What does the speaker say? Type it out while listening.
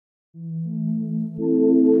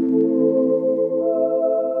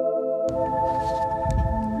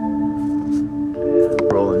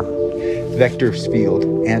vector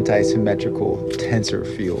field, anti-symmetrical tensor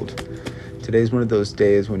field. Today's one of those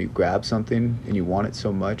days when you grab something and you want it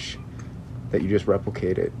so much that you just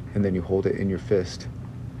replicate it, and then you hold it in your fist.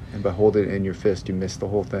 And by holding it in your fist, you miss the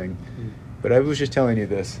whole thing. But I was just telling you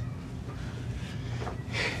this,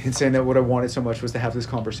 and saying that what I wanted so much was to have this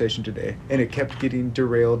conversation today, and it kept getting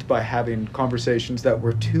derailed by having conversations that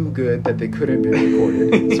were too good that they couldn't be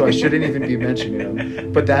recorded. So I shouldn't even be mentioning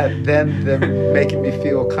them. But that them making me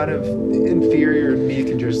feel kind of inferior and meek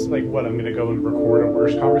and just like, what, I'm gonna go and record a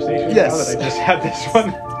worse conversation yes. now that I just had this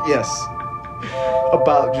one? Yes.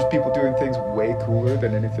 About just people doing things way cooler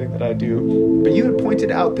than anything that I do. But you had pointed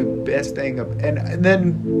out the best thing and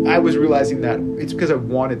then I was realizing that it's because I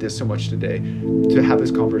wanted this so much today, to have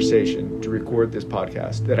this conversation, to record this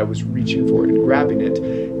podcast, that I was reaching for it and grabbing it,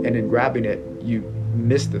 and in grabbing it you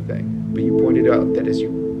miss the thing. But you pointed out that as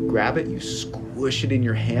you grab it, you squish it in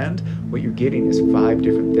your hand, what you're getting is 5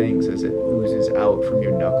 different things as it oozes out from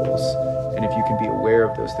your knuckles. And if you can be aware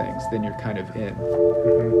of those things, then you're kind of in.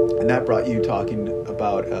 And that brought you talking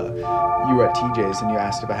about, you were at TJ's and you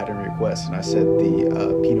asked if I had any requests, and I said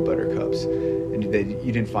the peanut butter cups, and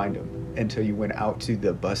you didn't find them until you went out to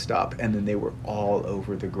the bus stop, and then they were all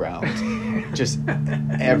over the ground, just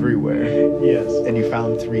everywhere. Yes. And you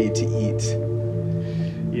found 3 to eat.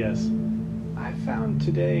 Yes. I found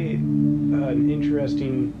today an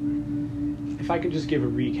interesting, if I could just give a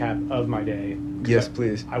recap of my day. Yes,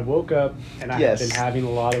 please. I woke up and I had been having a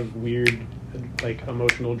lot of weird, like,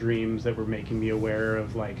 emotional dreams that were making me aware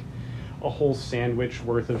of, like, a whole sandwich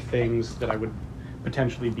worth of things that I would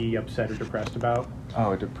potentially be upset or depressed about.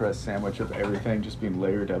 Oh, a depressed sandwich of everything just being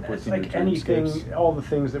layered up within like your anything, all the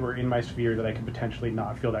things that were in my sphere that I could potentially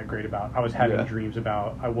not feel that great about. I was having dreams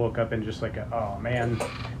about. I woke up and just like, oh man,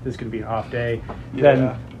 this is going to be an off day.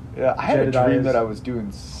 Yeah. Yeah, I had a dream Jedidiah's that I was doing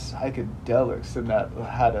psychedelics, and that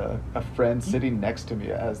had a friend sitting next to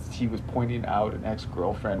me as he was pointing out an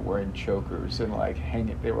ex-girlfriend wearing chokers and like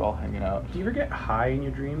they were all hanging out. Do you ever get high in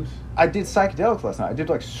your dreams? I did psychedelics last night. I did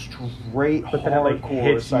like straight but then it like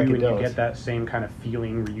hits you psychedelics. and you get that same kind of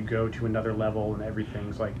feeling where you go to another level and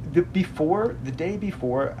everything's like... The day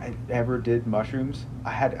before I ever did mushrooms,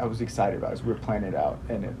 I was excited about it. We were planning it out,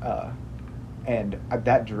 and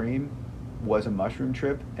that dream was a mushroom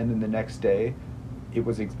trip, and then the next day it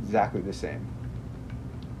was exactly the same.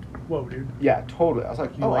 Whoa, dude. Yeah, totally. I was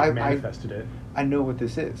like, I manifested it. I know what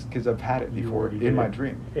this is because I've had it before in my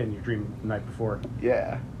dream. In your dream the night before.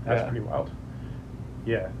 Yeah. That's pretty wild.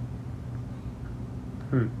 Yeah.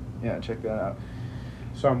 Yeah, check that out.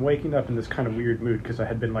 So I'm waking up in this kind of weird mood because I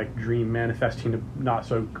had been like dream manifesting a not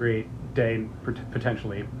so great day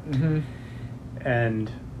potentially. Mm-hmm. And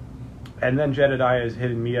then Jedidiah is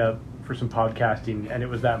hitting me up for some podcasting, and it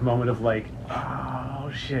was that moment of like,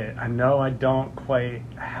 oh shit, I know I don't quite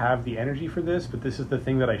have the energy for this, but this is the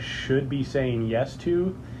thing that I should be saying yes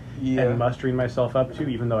to and mustering myself up to,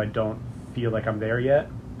 even though I don't feel like I'm there yet.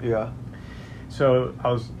 Yeah. So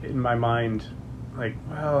I was in my mind like,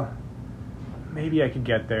 well, maybe I could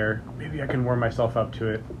get there, maybe I can warm myself up to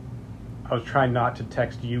it. I was trying not to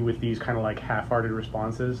text you with these kind of like half-hearted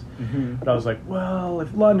responses, but I was like, well,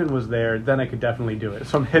 if London was there, then I could definitely do it.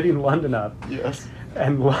 So I'm hitting London up. Yes.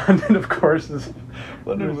 And London, of course,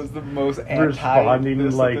 London was the most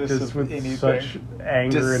responding like this with anything. Such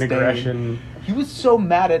anger and aggression. He was so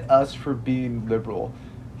mad at us for being liberal.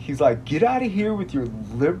 He's like, get out of here with your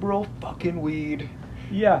liberal fucking weed.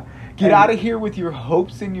 Yeah. Get out of here with your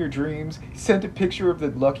hopes and your dreams. He sent a picture of the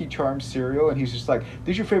Lucky Charms cereal, and he's just like,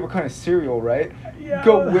 this is your favorite kind of cereal, right? Yeah.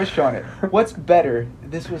 Go wish on it. What's better?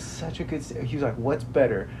 This was such a good... He was like, what's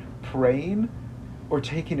better? Praying or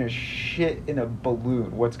taking a shit in a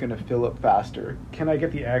balloon? What's going to fill up faster? Can I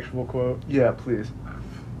get the actual quote? Yeah, please.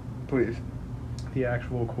 Please. The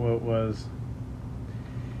actual quote was,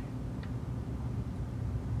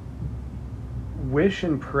 wish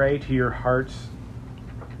and pray to your heart's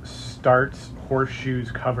starts, horseshoes,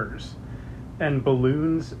 covers, and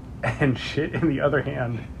balloons and shit in the other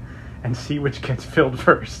hand, and see which gets filled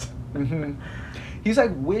first. Mm-hmm. He's like,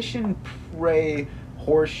 wish and pray,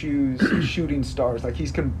 horseshoes, shooting stars. Like,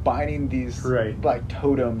 he's combining these like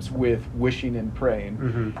totems with wishing and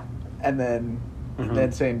praying, and then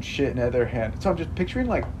saying shit in the other hand. So I'm just picturing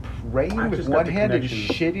like praying with one hand and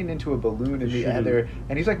shitting into a balloon in the other,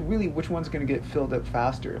 and he's like, really, which one's going to get filled up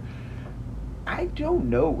faster? I don't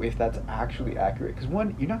know if that's actually accurate, because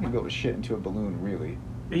one, you're not going to be able to shit into a balloon, really.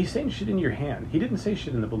 He's saying shit in your hand. He didn't say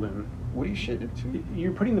shit in the balloon. What are you shitting into?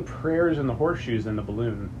 You're putting the prayers and the horseshoes in the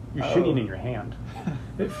balloon. You're shitting in your hand.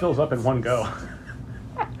 It fills up in one go.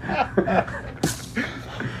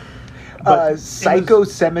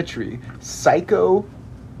 Psychosymmetry. Psycho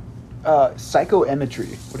Psychometry.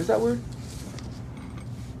 What is that word?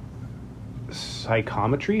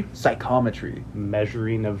 Psychometry? Psychometry.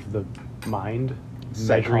 Measuring of the mind?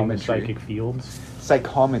 Measuring the psychic fields?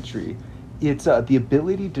 Psychometry. It's the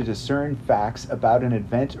ability to discern facts about an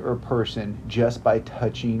event or person just by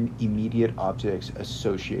touching immediate objects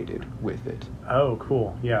associated with it. Oh,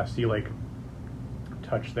 cool. Yeah, so you, like,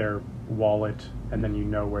 touch their wallet and then you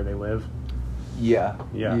know where they live? Yeah.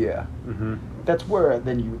 Yeah. Yeah. Mm-hmm. That's where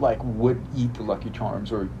then you, like, would eat the Lucky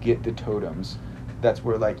Charms or get the totems. That's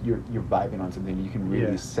where, like, you're vibing on something. You can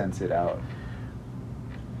really sense it out.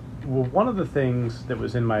 Well, one of the things that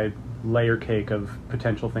was in my layer cake of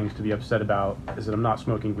potential things to be upset about is that I'm not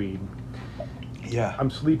smoking weed. Yeah. I'm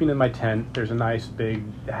sleeping in my tent. There's a nice big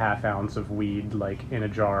half ounce of weed, like, in a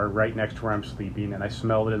jar right next to where I'm sleeping, and I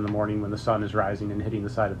smelled it in the morning when the sun is rising and hitting the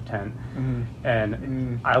side of the tent. Mm-hmm.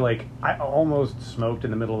 And I almost smoked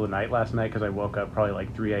in the middle of the night last night because I woke up probably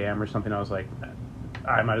like 3 a.m. or something. I was like,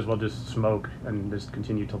 I might as well just smoke and just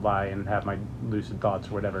continue to lie and have my lucid thoughts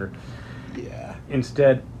or whatever. Yeah.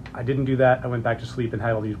 Instead, I didn't do that. I went back to sleep and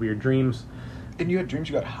had all these weird dreams. And you had dreams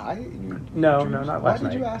you got high? In your No, dreams? not last night.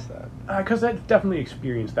 Why did you ask that? Because I've definitely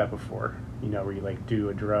experienced that before. You know, where you, like, do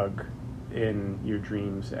a drug in your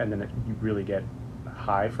dreams and then you really get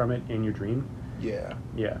high from it in your dream. Yeah.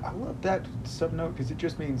 Yeah. I love that sub-note because it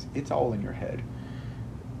just means it's all in your head.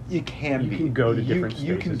 You can go to different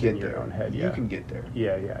you can spaces get in your there. own head. Yeah. You can get there.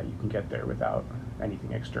 Yeah, you can get there without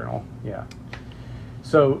anything external. Yeah.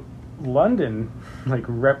 So London, like,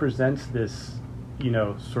 represents this, you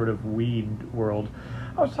know, sort of weed world.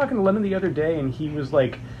 I was talking to London the other day, and he was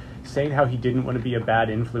like saying how he didn't want to be a bad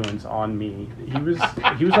influence on me. He was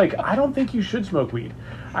like, I don't think you should smoke weed.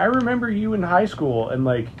 I remember you in high school, and,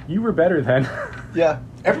 like, you were better then. Yeah,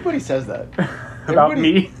 everybody says that. About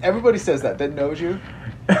me? Everybody says that knows you.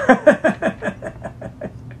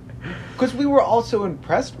 Because we were all so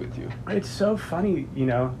impressed with you. It's so funny, you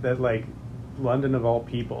know, that, like, London of all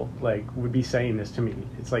people, like, would be saying this to me.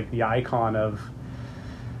 It's like the icon of...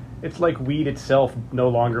 It's like weed itself no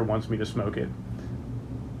longer wants me to smoke it.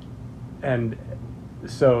 And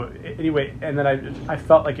so, anyway, and then I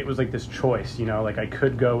felt like it was like this choice, you know, like I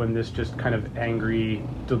could go in this just kind of angry,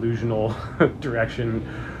 delusional direction,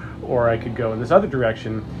 or I could go in this other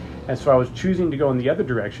direction. And so I was choosing to go in the other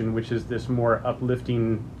direction, which is this more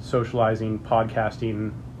uplifting, socializing,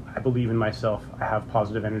 podcasting, I believe in myself, I have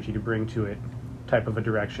positive energy to bring to it type of a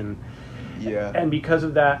direction. Yeah. And because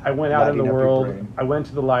of that, I went out in the world, I went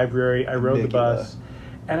to the library, I rode the bus,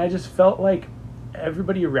 and I just felt like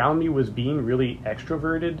everybody around me was being really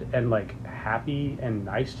extroverted and, like, happy and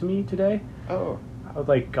nice to me today. Oh. I was,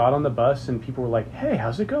 like, got on the bus and people were like, hey,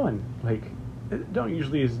 how's it going? Like,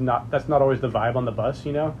 that's not always the vibe on the bus,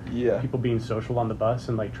 you know? Yeah. People being social on the bus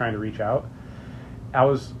and, like, trying to reach out. I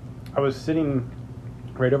was sitting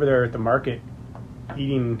right over there at the market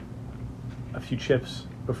eating a few chips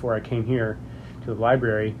before I came here to the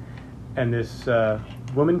library, and this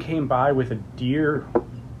woman came by with a deer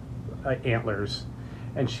antlers,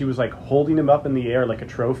 and she was, like, holding him up in the air like a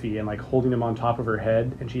trophy and, like, holding him on top of her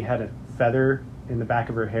head, and she had a feather in the back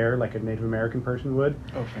of her hair like a Native American person would.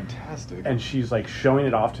 Oh, fantastic. And she's, like, showing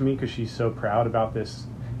it off to me because she's so proud about these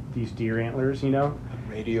deer antlers, you know?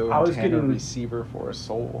 A radio antenna receiver for a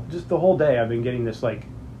soul. Just the whole day I've been getting this, like,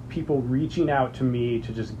 people reaching out to me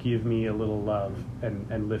to just give me a little love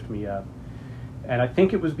and lift me up. And I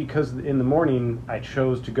think it was because in the morning I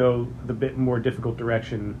chose to go the bit more difficult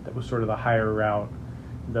direction that was sort of the higher route.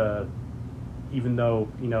 Even though,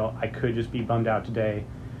 you know, I could just be bummed out today,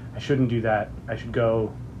 I shouldn't do that. I should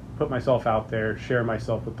go put myself out there, share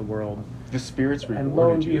myself with the world. The spirits rewarded you. And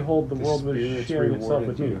lo and behold, the world was sharing itself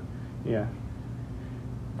with me. Yeah.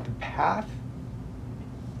 The path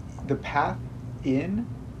in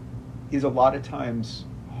is a lot of times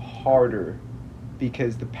harder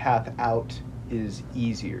because the path out is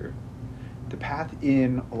easier. The path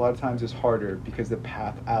in a lot of times is harder because the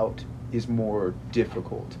path out is more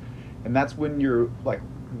difficult. And that's when you're, like,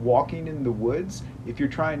 walking in the woods. If you're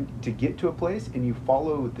trying to get to a place and you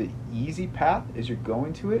follow the easy path as you're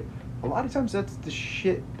going to it, a lot of times that's the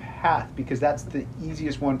shit path because that's the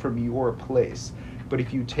easiest one from your place. But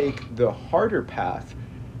if you take the harder path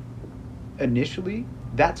initially,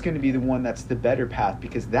 that's going to be the one that's the better path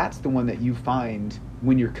because that's the one that you find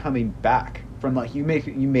when you're coming back from, like, you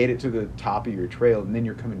made it to the top of your trail and then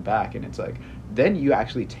you're coming back, and it's like then you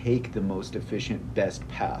actually take the most efficient best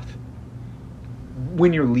path.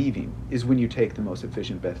 When you're leaving is when you take the most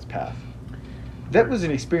efficient best path. That was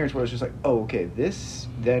an experience where I was just like, oh, okay, this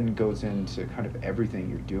then goes into kind of everything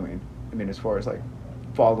you're doing. I mean, as far as, like,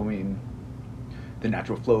 following the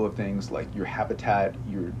natural flow of things, like your habitat,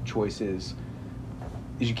 your choices,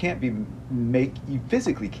 is you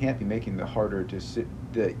physically can't be making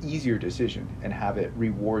the easier decision and have it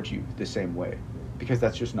reward you the same way, because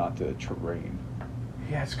that's just not the terrain.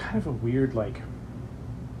 Yeah, it's kind of a weird, like,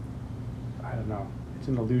 I don't know, it's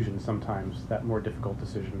an illusion sometimes, that more difficult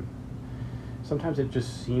decision. Sometimes it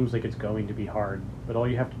just seems like it's going to be hard, but all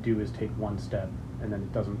you have to do is take one step, and then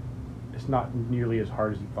it's not nearly as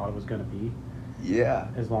hard as you thought it was going to be. Yeah.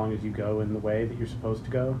 As long as you go in the way that you're supposed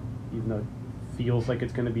to go, even though it feels like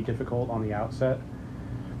it's going to be difficult on the outset.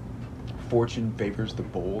 Fortune favors the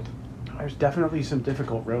bold. There's definitely some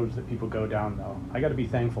difficult roads that people go down, though. I got to be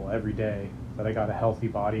thankful every day that I got a healthy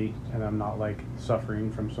body and I'm not like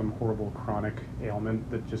suffering from some horrible chronic ailment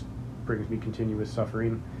that just brings me continuous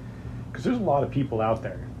suffering. Because there's a lot of people out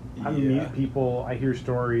there. I meet people, I hear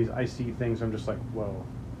stories, I see things, I'm just like, whoa,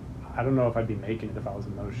 I don't know if I'd be making it if I was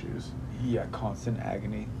in those shoes. Yeah, constant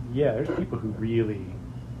agony. Yeah, there's people who really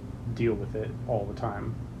deal with it all the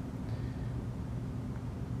time.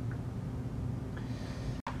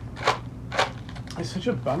 It's such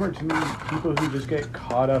a bummer to me, people who just get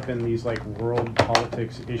caught up in these like world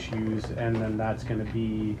politics issues, and then that's going to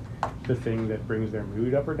be the thing that brings their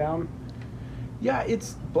mood up or down. Yeah,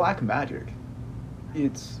 it's black magic.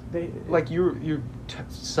 Like you're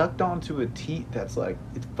sucked onto a teat that's like,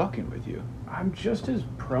 it's fucking with you. I'm just as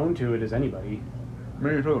prone to it as anybody.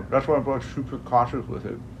 Me too. That's why I'm like super cautious with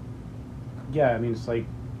it. Yeah, I mean, it's like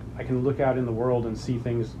I can look out in the world and see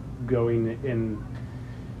things going in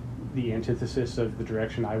the antithesis of the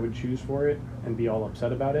direction I would choose for it and be all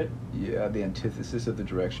upset about it. Yeah, the antithesis of the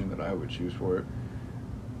direction that I would choose for it.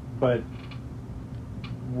 But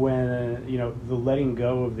when, the letting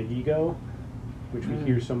go of the ego, which we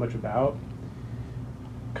hear so much about,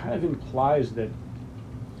 kind of implies that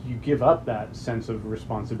you give up that sense of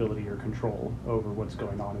responsibility or control over what's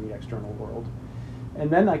going on in the external world. And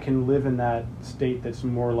then I can live in that state that's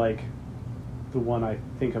more like the one I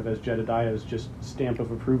think of as Jedidiah's just stamp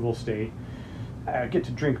of approval state. I get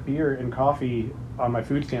to drink beer and coffee on my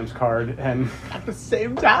food stamps card and at the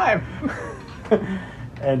same time.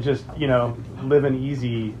 And just, live an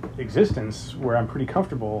easy existence where I'm pretty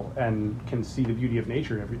comfortable and can see the beauty of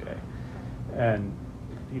nature every day. And,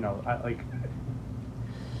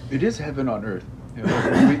 it is heaven on earth.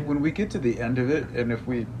 When we get to the end of it, and if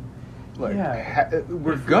we,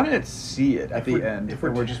 we're gonna see it at the end, if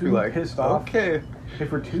we're just be like, pissed off, okay.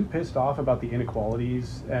 If we're too pissed off about the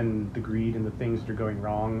inequalities and the greed and the things that are going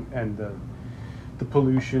wrong and the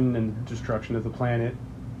pollution and the destruction of the planet,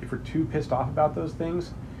 if we're too pissed off about those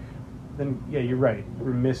things, then yeah, you're right.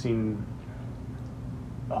 We're missing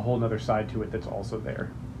a whole nother side to it that's also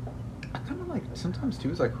there. I kind of like, sometimes too,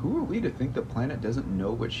 it's like, who are we to think the planet doesn't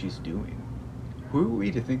know what she's doing? Who are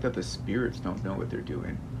we to think that the spirits don't know what they're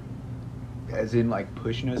doing? As in, like,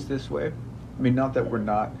 pushing us this way? I mean, not that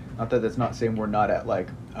that's not saying we're not at, like,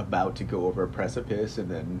 about to go over a precipice and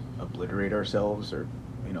then obliterate ourselves or,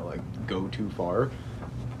 go too far.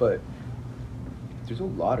 But there's a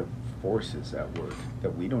lot of forces at work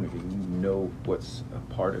that we don't even know what's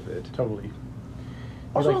a part of it. Totally.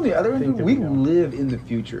 Also, on the other end, we live in the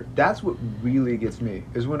future. That's what really gets me,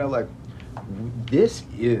 is when this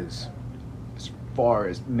is as far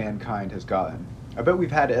as mankind has gotten. I bet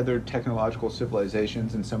we've had other technological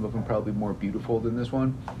civilizations, and some of them probably more beautiful than this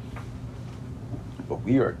one. But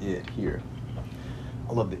we are it here.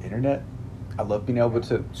 I love the internet. I love being able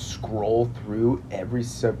to scroll through every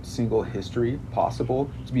single history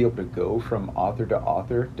possible, to be able to go from author to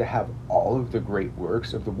author, to have all of the great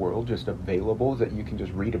works of the world just available that you can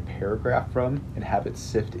just read a paragraph from and have it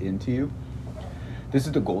sift into you. This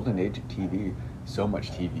is the golden age of TV. So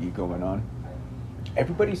much TV going on.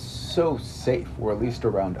 Everybody's so safe, or at least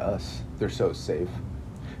around us, they're so safe.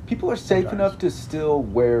 People are safe enough to still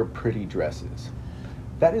wear pretty dresses.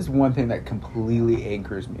 That is one thing that completely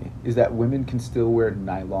anchors me, is that women can still wear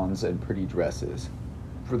nylons and pretty dresses,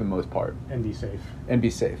 for the most part. And be safe. And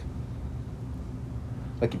be safe.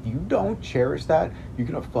 Like, if you don't cherish that, you're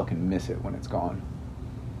gonna fucking miss it when it's gone.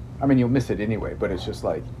 I mean, you'll miss it anyway, but it's just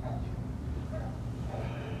like...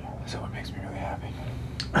 So it makes me really happy.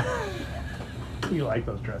 You like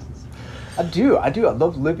those dresses. I do. I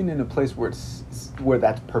love living in a place where where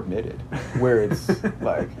that's permitted, where it's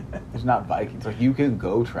like there's not Vikings. Like, you can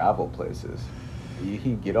go travel places. You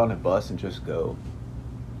can get on a bus and just go.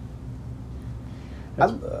 I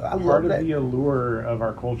love that. The allure of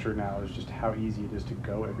our culture now is just how easy it is to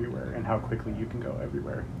go everywhere and how quickly you can go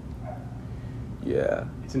everywhere. Yeah.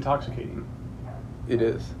 It's intoxicating. It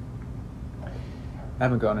is. I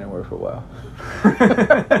haven't gone anywhere for a while.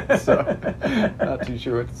 So, not too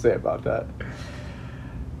sure what to say about that.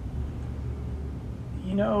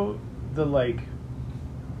 You know, the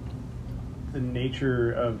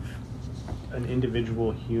nature of an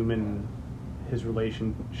individual human, his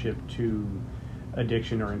relationship to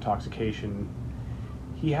addiction or intoxication,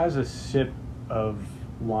 he has a sip of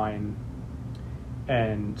wine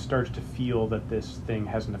and starts to feel that this thing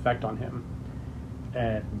has an effect on him.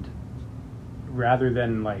 And rather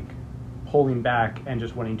than pulling back and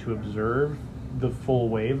just wanting to observe the full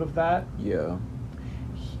wave of that, Yeah.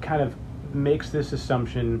 he kind of makes this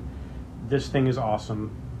assumption, this thing is awesome,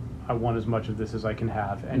 I want as much of this as I can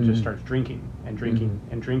have, and just starts drinking and drinking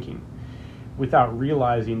and drinking without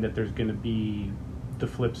realizing that there's going to be the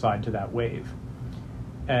flip side to that wave.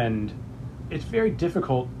 And it's very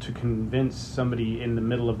difficult to convince somebody in the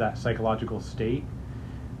middle of that psychological state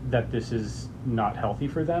that this is not healthy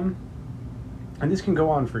for them. And this can go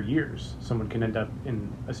on for years. Someone can end up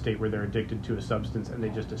in a state where they're addicted to a substance and they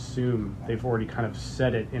just assume they've already kind of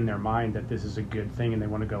set it in their mind that this is a good thing and they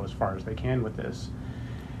want to go as far as they can with this.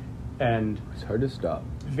 And It's hard to stop.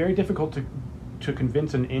 very difficult to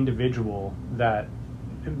convince an individual that,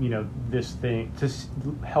 this thing, to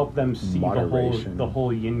help them see Moderation. the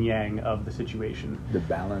whole yin yang of the situation. The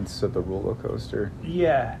balance of the roller coaster.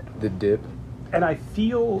 Yeah. The dip. And I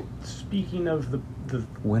feel, speaking of the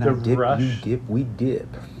When the I dip, rush, you dip, we dip.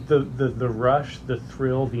 the rush, the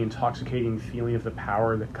thrill, the intoxicating feeling of the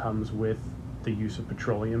power that comes with the use of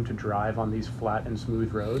petroleum to drive on these flat and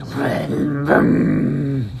smooth roads.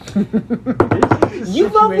 You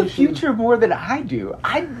love the future more than I do.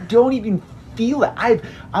 I don't even feel it.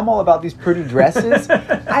 I'm all about these pretty dresses.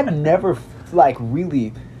 I've never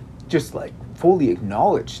really just fully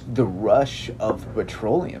acknowledged the rush of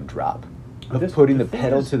petroleum drop. Of putting the thing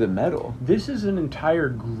pedal is, to the metal. This is an entire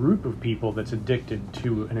group of people that's addicted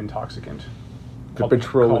to an intoxicant. Called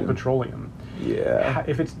petroleum. Yeah.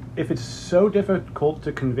 If it's so difficult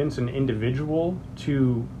to convince an individual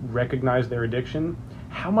to recognize their addiction,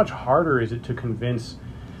 how much harder is it to convince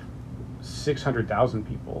 600,000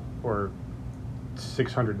 people or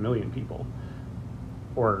 600 million people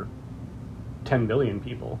or 10 billion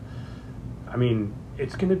people? I mean,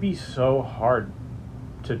 it's going to be so hard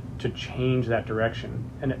to change that direction.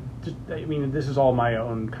 And this is all my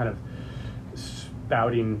own kind of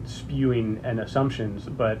spewing and assumptions,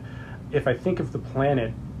 but if I think of the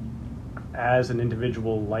planet as an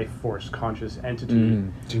individual life force conscious entity,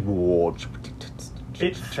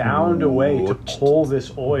 it found a way to pull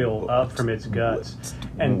this oil up from its guts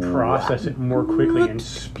and process it more quickly and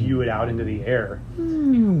spew it out into the air.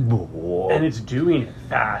 And it's doing it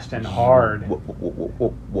fast and hard.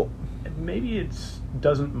 Maybe it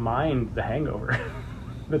doesn't mind the hangover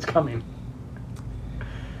that's coming.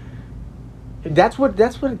 That's what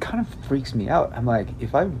kind of freaks me out. I'm like,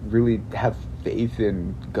 if I really have faith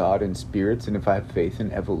in God and spirits, and if I have faith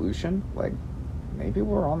in evolution, maybe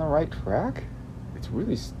we're on the right track. It's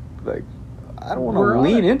really I don't want to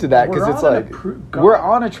lean into that because it's we're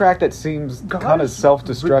on a track that seems kind of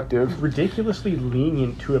self-destructive. Ridiculously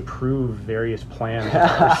lenient to approve various plans.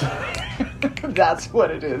 That's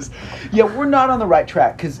what it is. Yeah, we're not on the right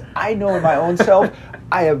track because I know in my own self,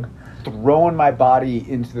 I have thrown my body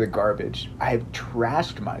into the garbage. I have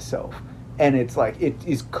trashed myself. And it's it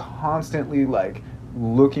is constantly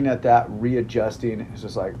looking at that, readjusting. It's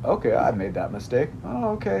just okay, I made that mistake. Oh,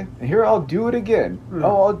 okay. And here, I'll do it again.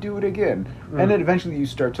 Oh, I'll do it again. And then eventually you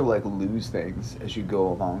start to lose things as you go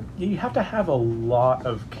along. You have to have a lot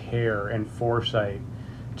of care and foresight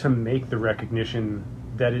to make the recognition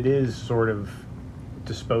that it is sort of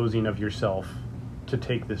disposing of yourself to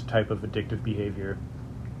take this type of addictive behavior,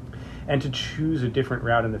 and to choose a different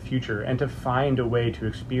route in the future, and to find a way to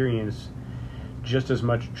experience just as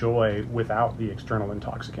much joy without the external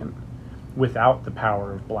intoxicant, without the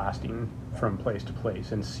power of blasting from place to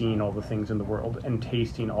place and seeing all the things in the world and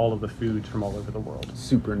tasting all of the foods from all over the world.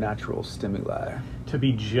 Supernatural stimuli. To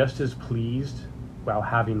be just as pleased while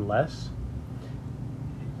having less,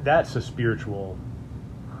 that's a spiritual...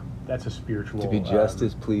 To be just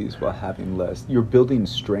as pleased while having less. You're building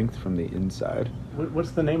strength from the inside.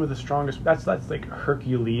 What's the name of the strongest? That's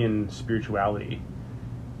Herculean spirituality.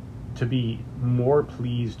 To be more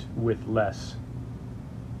pleased with less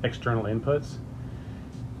external inputs.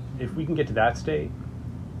 If we can get to that state,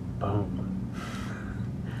 boom.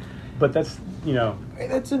 But that's rare.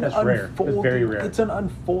 That's very rare. It's an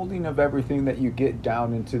unfolding of everything that you get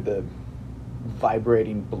down into the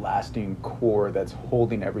vibrating, blasting core that's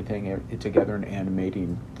holding everything together and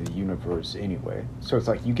animating the universe anyway. So it's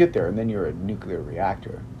you get there and then you're a nuclear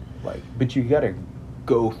reactor. But you gotta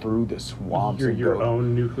go through the swamps. You're your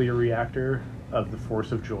own nuclear reactor of the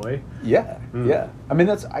force of joy. Yeah, yeah. I mean,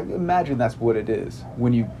 I imagine that's what it is.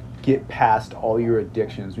 When you get past all your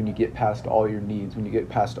addictions, when you get past all your needs, when you get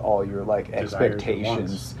past all your like Desires and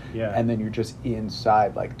expectations, wants. Yeah. and then you're just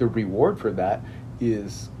inside, like the reward for that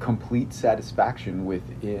is complete satisfaction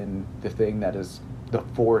within the thing that is the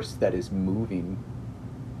force that is moving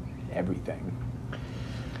everything.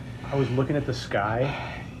 I was looking at the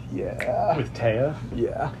sky Yeah. with Taya.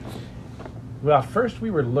 Yeah. Well, first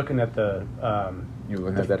we were looking at the You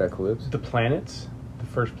looking at that eclipse? the planets, the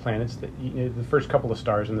first planets that the first couple of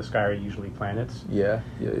stars in the sky are usually planets Yeah.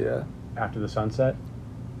 after the sunset.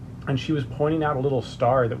 And she was pointing out a little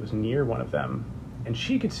star that was near one of them, and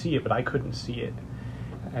she could see it, but I couldn't see it.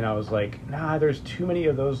 And I was like, nah, there's too many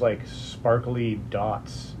of those like sparkly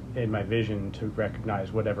dots in my vision to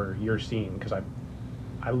recognize whatever you're seeing, because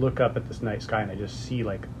I look up at this night sky and I just see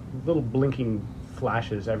like little blinking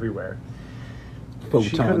flashes everywhere.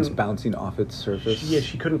 Photons bouncing off its surface.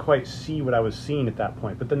 She couldn't quite see what I was seeing at that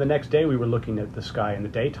point. But then the next day we were looking at the sky in the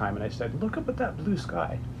daytime, and I said, look up at that blue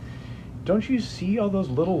sky. Don't you see all those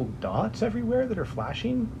little dots everywhere that are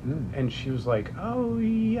flashing? And she was like, oh,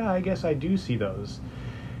 yeah, I guess I do see those.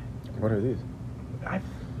 What are these?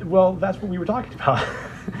 Well, that's what we were talking about.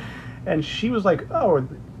 And she was like, oh,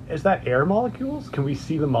 is that air molecules? Can we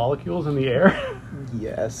see the molecules in the air?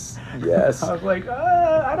 Yes. I was like,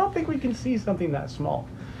 I don't think we can see something that small.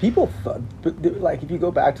 People thought, but like, if you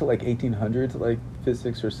go back to like 1800s, like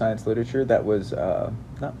physics or science literature, that was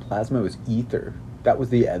not plasma, it was ether. That was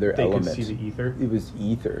the other element. They could see the ether? It was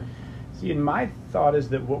ether. See, and my thought is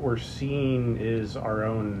that what we're seeing is our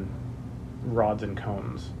own rods and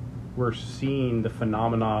cones. We're seeing the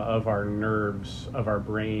phenomena of our nerves, of our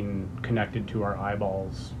brain connected to our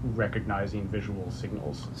eyeballs, recognizing visual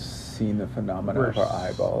signals. Seeing the phenomena of our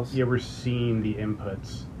eyeballs. Yeah, we're seeing the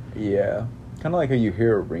inputs. Yeah. Kind of like how you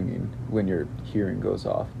hear a ringing when your hearing goes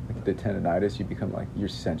off. Like the tendonitis, you become like, your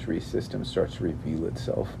sensory system starts to reveal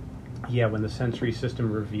itself. Yeah, when the sensory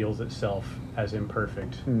system reveals itself as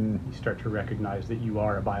imperfect, you start to recognize that you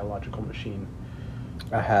are a biological machine.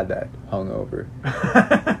 I had that hungover.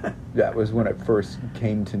 That was when I first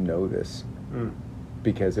came to know this.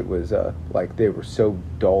 Because it was like they were so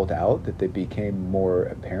dulled out that they became more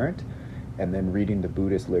apparent. And then reading the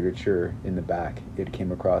Buddhist literature in the back, it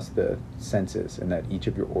came across the senses and that each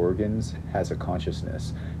of your organs has a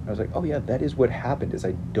consciousness. And I was like, oh yeah, that is what happened, is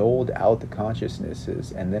I dulled out the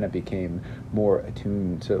consciousnesses, and then I became more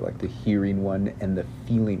attuned to like the hearing one and the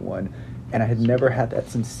feeling one. And I had never had that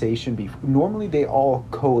sensation before. Normally they all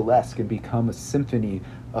coalesce and become a symphony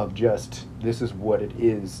of just, this is what it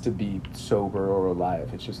is to be sober or alive.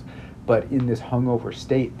 It's just, but in this hungover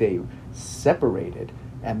state, they separated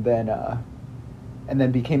and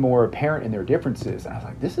then became more apparent in their differences. And I was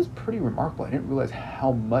like, this is pretty remarkable. I didn't realize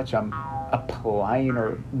how much I'm applying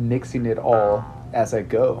or mixing it all as I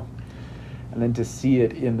go. And then to see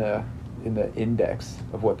it in the index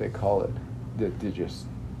of what they call it, the just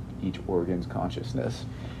each organ's consciousness.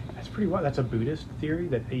 That's pretty wild. That's a Buddhist theory,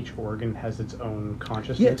 that each organ has its own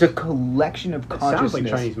consciousness. Yeah, it's a collection of consciousness. Sounds like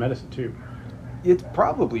Chinese medicine too. It's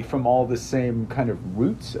probably from all the same kind of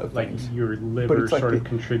roots of like things. Your liver like sort of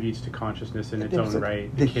contributes to consciousness in its own like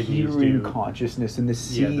right. The kidneys hearing do. consciousness and the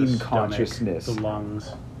seeing the stomach, consciousness. the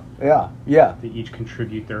lungs. Yeah. They each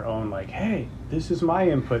contribute their own, like, hey, this is my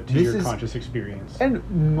input to your conscious experience.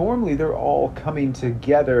 And normally they're all coming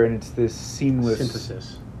together and it's this seamless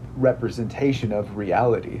synthesis representation of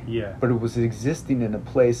reality. Yeah. But it was existing in a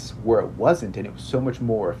place where it wasn't, and it was so much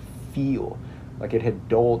more feel, like it had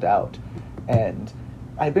doled out. And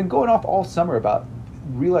I've been going off all summer about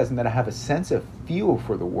realizing that I have a sense of feel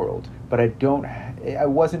for the world, but I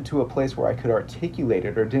wasn't to a place where I could articulate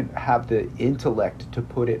it or didn't have the intellect to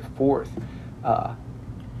put it forth.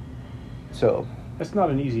 So that's not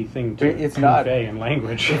an easy thing to it's convey in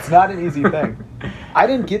language. It's not an easy thing. I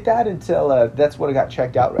didn't get that until that's what I got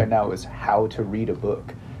checked out right now, is how to read a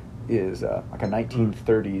book. Is like a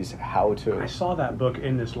 1930s how to. I saw that book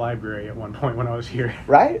in this library at one point when I was here.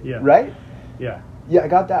 Right? Yeah. Right? Yeah. Yeah, I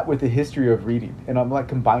got that with the history of reading, and I'm like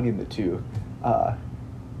combining the two,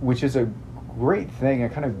 which is a great thing.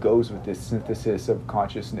 It kind of goes with this synthesis of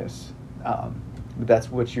consciousness.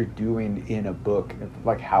 That's what you're doing in a book,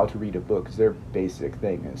 like how to read a book. Is their basic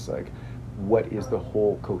thing is like, what is the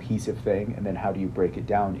whole cohesive thing, and then how do you break it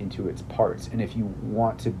down into its parts? And if you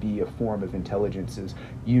want to be a form of intelligences,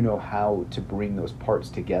 you know how to bring those parts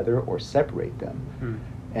together or separate them.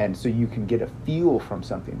 And so you can get a feel from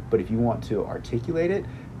something. But if you want to articulate it,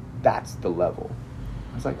 that's the level.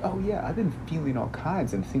 I was like, oh yeah, I've been feeling all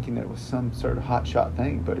kinds and thinking that it was some sort of hotshot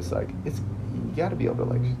thing. But it's like, you got to be able to,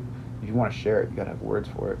 like, if you want to share it, you got to have words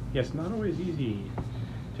for it. Yeah, it's not always easy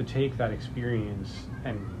to take that experience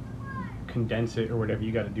and condense it or whatever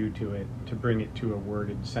you got to do to it to bring it to a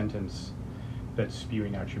worded sentence that's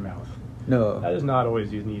spewing out your mouth. No. That is not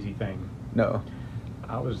always an easy thing. No.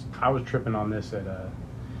 I was tripping on this at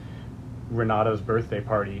Renato's birthday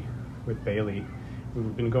party with Bailey.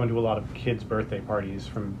 We've been going to a lot of kids' birthday parties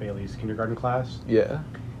from Bailey's kindergarten class. Yeah.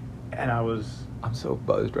 And I'm so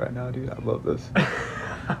buzzed right now, dude. I love this.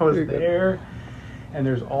 I was there, and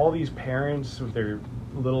there's all these parents with their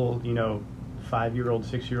little, 5-year-old,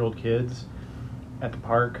 6-year-old kids at the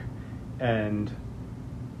park, and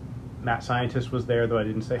Matt Scientist was there, though I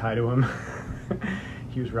didn't say hi to him.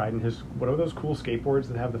 He was riding what are those cool skateboards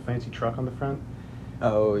that have the fancy truck on the front?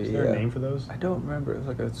 Oh, yeah. Is there a name for those? I don't remember. It was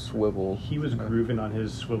like a swivel. He was grooving on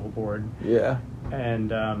his swivel board. Yeah. And,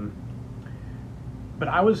 but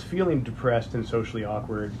I was feeling depressed and socially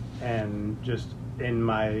awkward and just in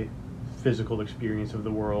my physical experience of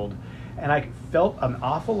the world. And I felt an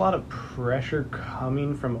awful lot of pressure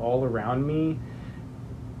coming from all around me.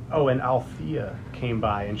 Oh, and Althea came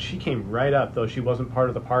by, and she came right up, though she wasn't part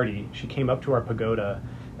of the party. She came up to our pagoda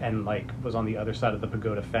and was on the other side of the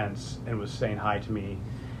pagoda fence and was saying hi to me.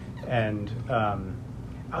 And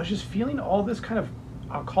I was just feeling all this kind of,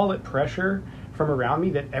 I'll call it pressure from around me,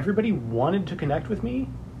 that everybody wanted to connect with me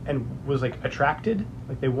and was attracted.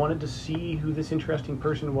 They wanted to see who this interesting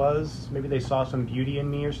person was. Maybe they saw some beauty in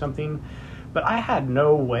me or something. But I had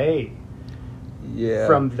no way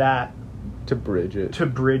from that to bridge it. To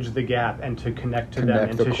bridge the gap and to connect to them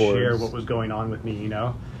and to share what was going on with me,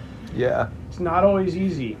 Yeah. It's not always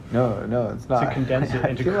easy. No, it's not. To condense it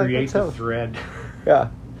and to create the thread. Yeah.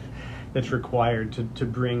 That's required to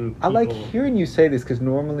bring people. I like hearing you say this, because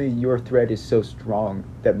normally your thread is so strong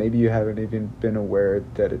that maybe you haven't even been aware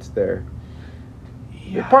that it's there.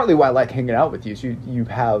 Yeah. Partly why I like hanging out with you is you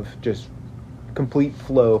have just complete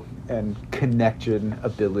flow and connection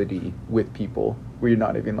ability with people where you're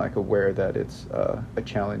not even aware that it's a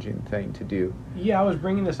challenging thing to do. Yeah, I was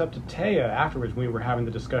bringing this up to Taya afterwards when we were having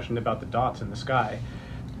the discussion about the dots in the sky.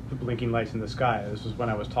 The blinking lights in the sky. This was when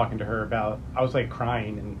I was talking to her about, I was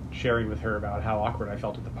crying and sharing with her about how awkward I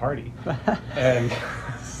felt at the party. And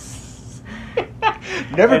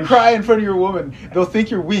never cry in front of your woman. They'll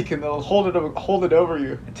think you're weak and they'll hold it over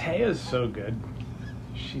you. Taya's so good.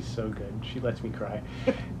 She's so good. She lets me cry.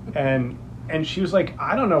 And she was like,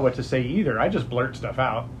 I don't know what to say either. I just blurt stuff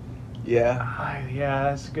out. Yeah. Yeah,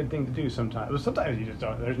 that's a good thing to do sometimes. Sometimes you just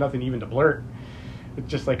don't. There's nothing even to blurt. It's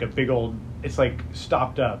just a big old, it's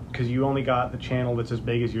stopped up because you only got the channel that's as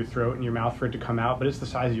big as your throat and your mouth for it to come out, but it's the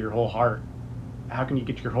size of your whole heart. How can you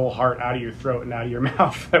get your whole heart out of your throat and out of your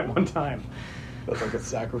mouth at one time? That's like a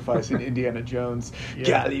sacrifice in Indiana Jones.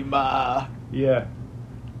 Yeah. Galima.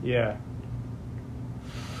 Yeah.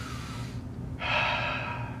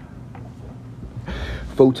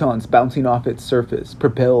 Photons bouncing off its surface,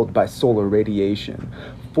 propelled by solar radiation.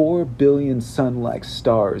 4 billion sun-like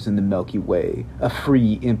stars in the Milky Way, a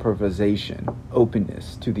free improvisation,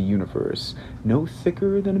 openness to the universe, no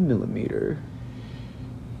thicker than a millimeter.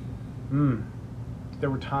 There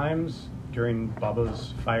were times during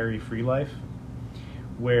Baba's fiery free life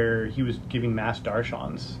where he was giving mass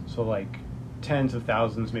darshans. So tens of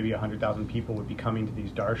thousands, maybe 100,000 people would be coming to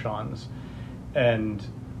these darshans, and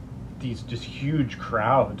these just huge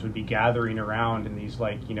crowds would be gathering around in these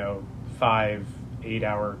 5-8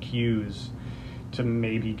 hour queues to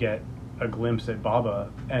maybe get a glimpse at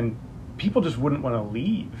Baba, and people just wouldn't want to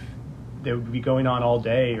leave. They would be going on all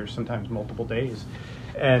day or sometimes multiple days,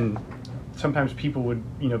 and sometimes people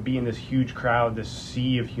would be in this huge crowd, this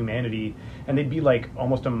sea of humanity, and they'd be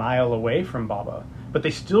almost a mile away from Baba, but they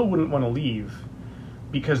still wouldn't want to leave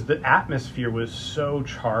because the atmosphere was so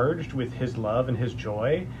charged with his love and his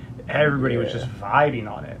joy. Everybody was just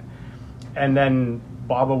vibing on it. And then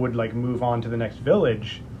Baba would move on to the next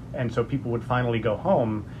village, and so people would finally go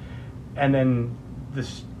home. And then the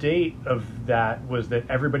state of that was that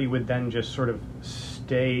everybody would then just sort of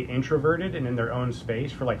stay introverted and in their own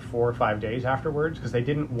space for 4 or 5 days afterwards, because they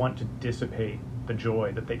didn't want to dissipate the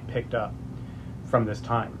joy that they picked up from this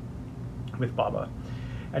time with Baba.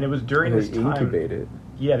 And it was during this time. Incubate it.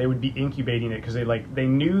 Yeah, they would be incubating it because they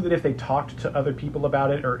knew that if they talked to other people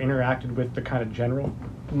about it or interacted with the kind of general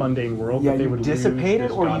mundane world, that they would dissipate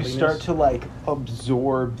it, or you godliness. start to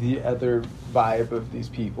absorb the other vibe of these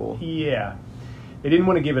people. Yeah, they didn't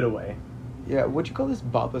want to give it away. Yeah, what'd you call this?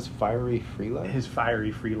 Baba's fiery free life? His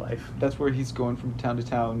fiery free life. That's where he's going from town to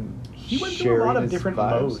town. He went through a lot of different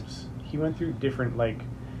vibes. modes. He went through different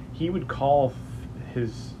he would call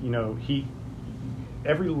his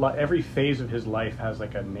every phase of his life has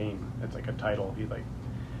a name. It's a title. He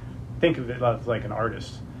think of it as an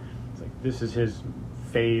artist. It's this is his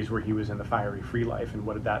phase where he was in the fiery free life, and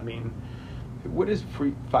what did that mean? What is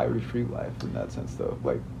Fiery Free Life in that sense, though?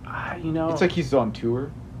 Like, it's like he's on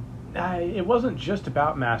tour. It wasn't just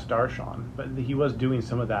about Mass Darshan, but he was doing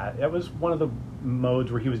some of that. That was one of the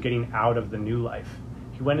modes where he was getting out of the new life.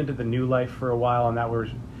 He went into the new life for a while, and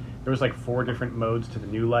there was like 4 different modes to the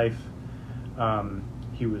new life.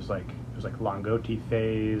 It was like Longoti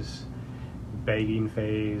phase, begging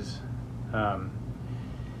phase. I'm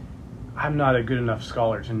not a good enough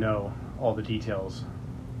scholar to know all the details.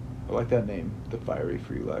 I like that name, the Fiery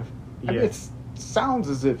Free Life. Yeah. I mean, it sounds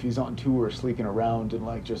as if he's on tour, sleeping around and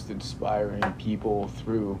like just inspiring people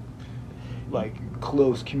through like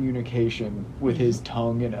close communication with his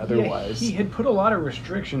tongue and otherwise. Yeah, he had put a lot of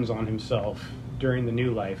restrictions on himself during the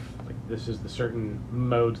new life. Like, this is the certain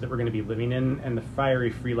modes that we're going to be living in, and the Fiery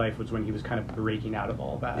Free Life was when he was kind of breaking out of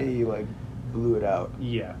all that. He like blew it out.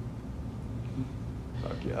 Yeah.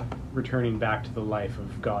 Fuck yeah. Returning back to the life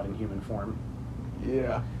of God in human form.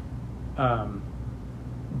 Yeah.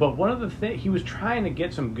 But one of the things, he was trying to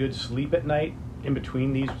get some good sleep at night in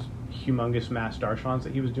between these humongous mass darshans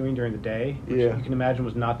that he was doing during the day, which you can imagine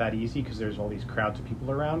was not that easy because there's all these crowds of people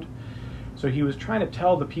around. So he was trying to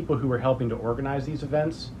tell the people who were helping to organize these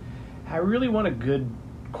events, I really want a good,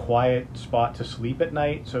 quiet spot to sleep at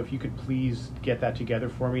night, so if you could please get that together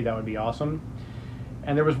for me, that would be awesome.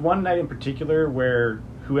 And there was one night in particular where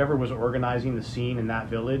whoever was organizing the scene in that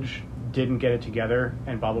village didn't get it together,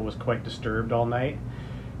 and Baba was quite disturbed all night.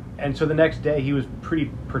 And so the next day he was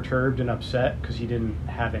pretty perturbed and upset because he didn't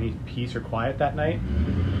have any peace or quiet that night.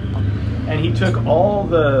 And he took all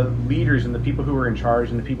the leaders and the people who were in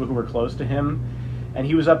charge and the people who were close to him, and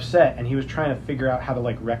he was upset, and he was trying to figure out how to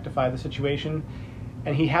like rectify the situation.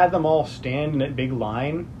 And he had them all stand in a big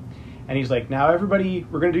line, and he's like, now everybody,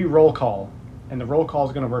 we're going to do roll call, and the roll call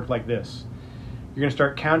is going to work like this. You're going to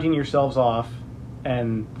start counting yourselves off,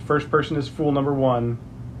 and the first person is fool number 1,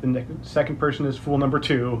 the second person is fool number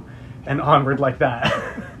 2, and onward like that.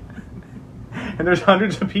 And there's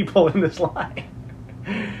hundreds of people in this line.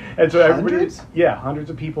 And so hundreds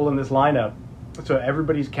of people in this lineup. So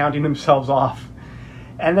everybody's counting themselves off.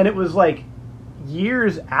 And then it was like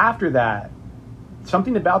years after that,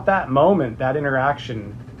 something about that moment, that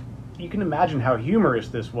interaction, you can imagine how humorous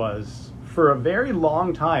this was. For a very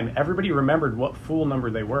long time, everybody remembered what fool number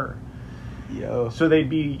they were. Yo. So they'd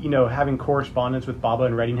be, having correspondence with Baba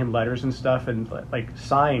and writing him letters and stuff, and like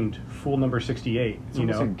signed fool number 68. It's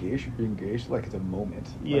almost engaged like it's a moment.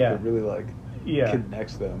 Yeah. Like it really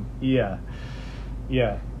connects them. Yeah.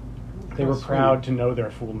 Yeah. They were proud to know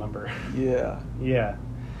their fool number. Yeah. Yeah.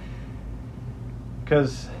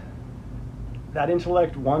 Because that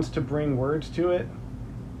intellect wants to bring words to it,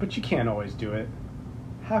 but you can't always do it.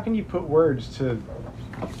 How can you put words to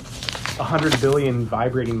 100 billion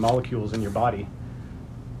vibrating molecules in your body?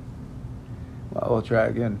 Well, I'll try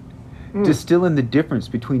again. Distilling the difference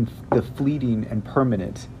between the fleeting and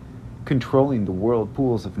permanent, controlling the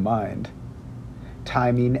whirlpools of mind.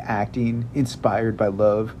 Timing, acting, inspired by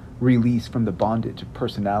love, release from the bondage of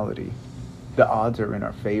personality. The odds are in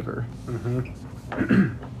our favor.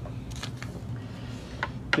 Mm-hmm.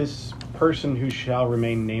 This person who shall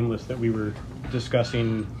remain nameless that we were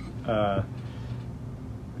discussing,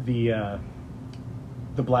 the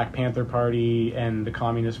Black Panther Party and the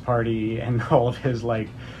Communist Party and all of his like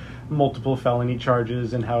multiple felony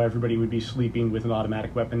charges, and how everybody would be sleeping with an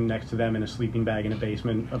automatic weapon next to them in a sleeping bag in a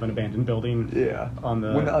basement of an abandoned building. Yeah. When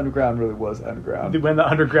the underground really was underground. When the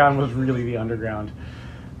underground was really the underground.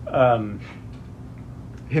 Him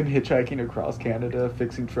hitchhiking across Canada,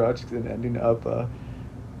 fixing trucks, and ending up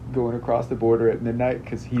going across the border at midnight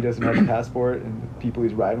because he doesn't have a passport, and the people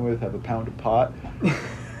he's riding with have a pound of pot.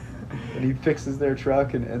 And he fixes their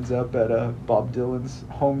truck and ends up at Bob Dylan's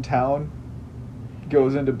hometown.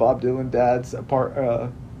 Goes into Bob Dylan dad's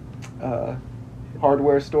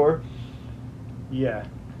hardware store. Yeah.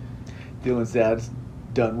 Dylan's dad's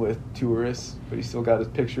done with tourists, but he's still got his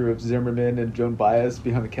picture of Zimmerman and Joan Baez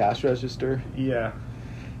behind the cash register. Yeah.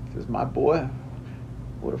 He says, my boy,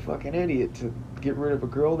 what a fucking idiot to get rid of a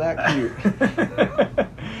girl that cute.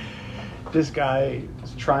 This guy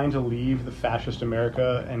is trying to leave the fascist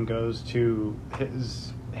America and goes to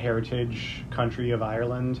his heritage country of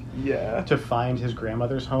Ireland to find his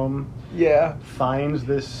grandmother's home. Yeah. Finds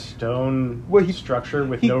this stone structure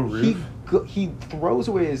with no roof. He throws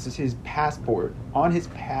away his passport. On his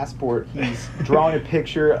passport, he's drawn a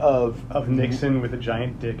picture of Nixon with a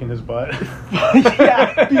giant dick in his butt.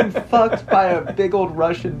 Yeah, being fucked by a big old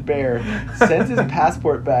Russian bear. Sends his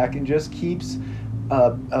passport back and just keeps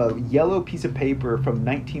a yellow piece of paper from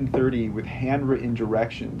 1930 with handwritten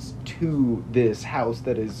directions to this house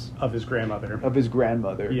that is of his grandmother. Of his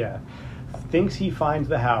grandmother. Yeah. Thinks he finds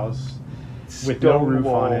the house. with no roof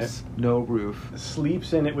on it. No roof.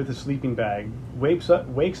 Sleeps in it with a sleeping bag. Wakes up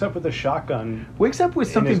with a shotgun. Wakes up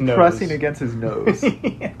with something pressing against his nose.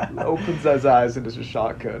 Yeah. Opens his eyes and it's a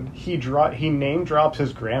shotgun. He name drops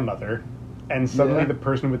his grandmother, and suddenly the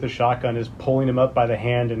person with the shotgun is pulling him up by the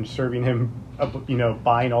hand and serving him,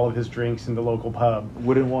 buying all of his drinks in the local pub.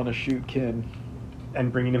 Wouldn't want to shoot Ken.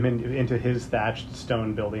 And bringing him into his thatched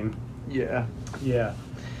stone building. Yeah. Yeah.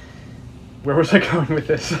 Where was I going with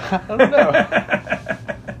this? I don't know.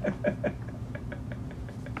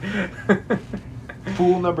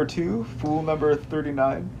 Fool number 2, fool number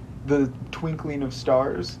 39, the twinkling of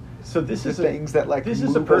stars. So this is things that like this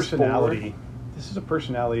is a personality. This is a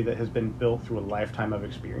personality that has been built through a lifetime of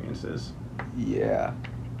experiences. Yeah.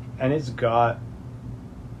 And it's got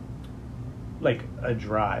like a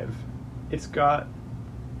drive. It's got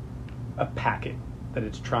a packet that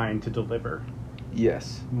it's trying to deliver.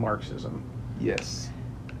 Yes. Marxism. Yes.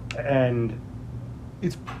 And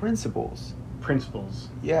it's principles.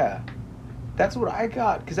 Yeah. That's what I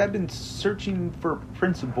got, because I've been searching for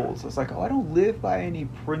principles. I was like, I don't live by any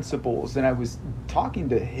principles. And I was talking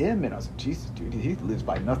to him, and I was like, Jesus, dude, he lives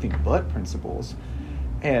by nothing but principles.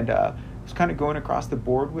 And I was kind of going across the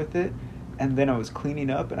board with it. And then I was cleaning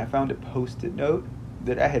up, and I found a Post-it note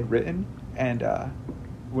that I had written. And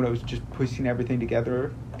when I was just pushing everything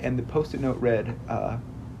together, and the Post-it note read,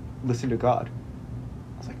 listen to God.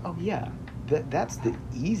 I was like, oh yeah, that's the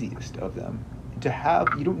easiest of them. To have,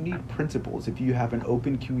 you don't need principles if you have an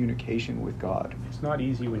open communication with God. It's not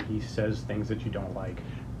easy when he says things that you don't like.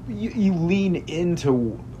 You lean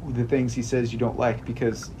into the things he says you don't like,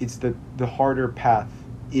 because it's the harder path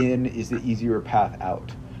in is the easier path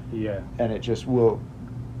out. Yeah. And it just will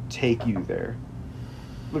take you there.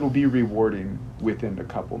 It'll be rewarding within a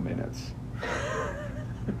couple minutes.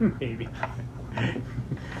 Maybe.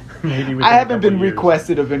 I haven't been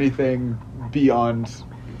requested of anything beyond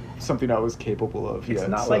something I was capable of yet. It's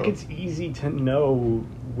not like it's easy to know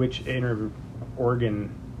which inner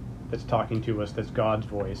organ that's talking to us that's God's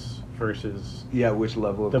voice versus which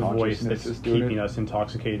level of the voice that's keeping keeping us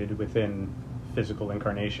intoxicated within physical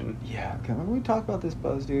incarnation. Yeah, can we talk about this,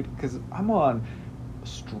 Buzz, dude? Because I'm on a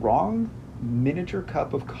strong miniature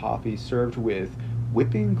cup of coffee served with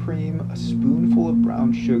whipping cream, a spoonful of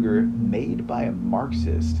brown sugar, made by a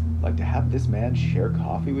Marxist. Like, to have this man share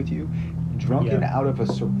coffee with you, drunken out of a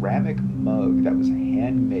ceramic mug that was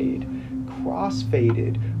handmade,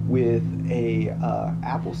 cross-faded with a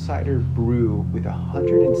apple cider brew with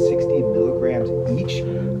 160 milligrams each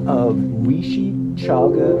of reishi,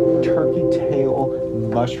 chaga, turkey tail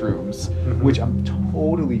mushrooms, which I'm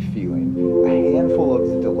totally feeling. A handful of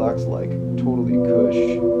the deluxe, like, totally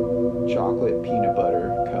kush chocolate peanut butter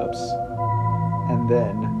cups. And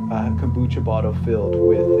then a kombucha bottle filled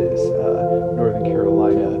with this Northern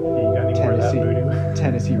Carolina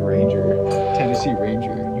Tennessee Ranger.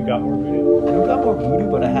 You got more voodoo? I don't got more voodoo,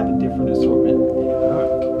 but I have a different assortment.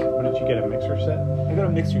 What did you get, a mixer set? I got a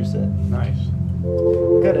mixer set. Nice.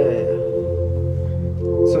 Got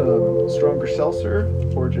some stronger seltzer,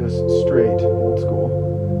 or just straight old school?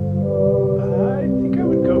 I think I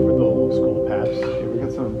would go for the old school Pabst. Okay, we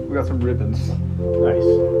got some ribbons. Nice.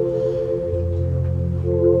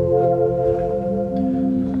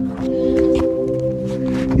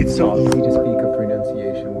 It's so easy to speak of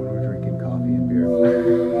pronunciation when we're drinking coffee and beer.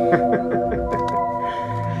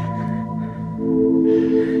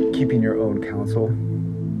 Keeping your own counsel.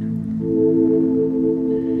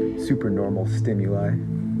 Supernormal stimuli.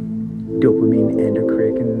 Dopamine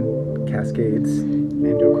endocrine cascades.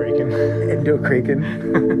 Endocrine.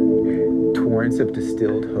 Torrents of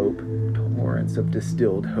distilled hope.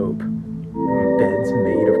 Beds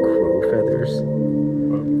made of crow feathers.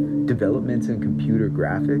 Developments in computer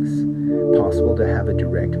graphics, possible to have a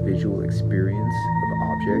direct visual experience of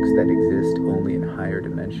objects that exist only in higher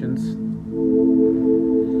dimensions.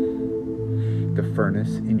 The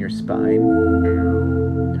furnace in your spine,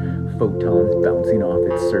 photons bouncing off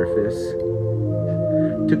its surface.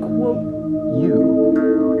 To quote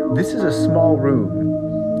you, this is a small room.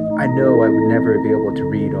 I know I would never be able to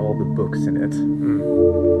read all the books in it.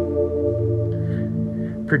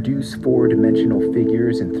 Produce 4-dimensional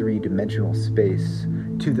figures in 3-dimensional space.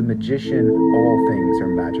 To the magician, all things are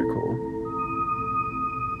magical.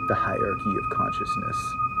 The hierarchy of consciousness.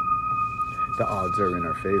 The odds are in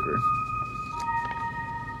our favor.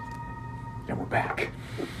 And we're back.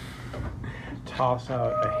 Toss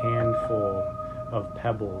out a handful of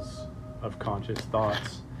pebbles of conscious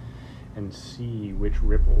thoughts and see which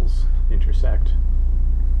ripples intersect.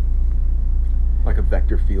 Like a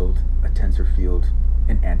vector field, a tensor field,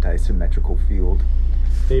 an anti-symmetrical field.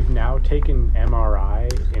 They've now taken MRI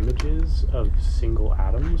images of single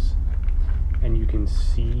atoms, and you can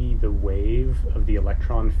see the wave of the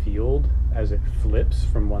electron field as it flips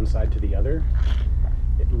from one side to the other.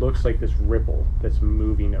 It looks like this ripple that's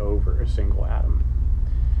moving over a single atom.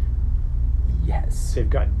 Yes. They've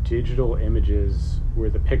got digital images where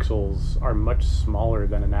the pixels are much smaller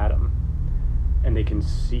than an atom, and they can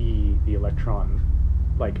see the electron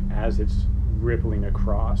like as it's rippling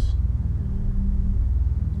across.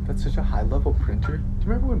 That's such a high-level printer. Do you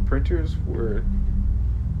remember when printers were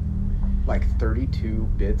like 32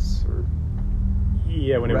 bits or...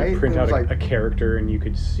 Yeah, when it Right? would print It was out like- a character and you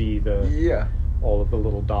could see Yeah. all of the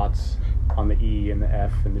little dots on the E and the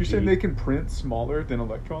F and the You're G. saying they can print smaller than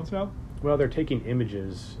electrons now? Well, they're taking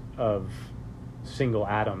images of single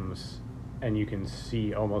atoms, and you can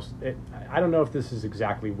see almost... I don't know if this is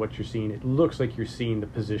exactly what you're seeing. It looks like you're seeing the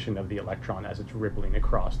position of the electron as it's rippling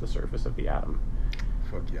across the surface of the atom.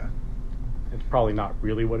 Fuck yeah. It's probably not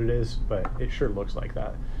really what it is, but it sure looks like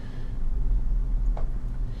that.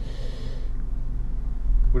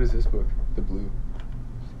 What is this book? The Blue.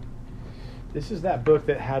 This is that book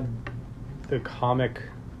that had the comic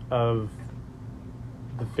of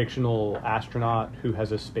the fictional astronaut who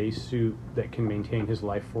has a spacesuit that can maintain his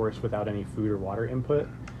life force without any food or water input.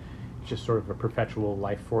 It's just sort of a perpetual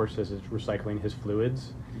life force as it's recycling his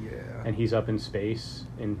fluids. Yeah. And he's up in space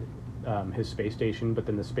in his space station, but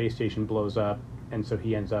then the space station blows up, and so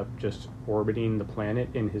he ends up just orbiting the planet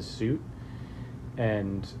in his suit.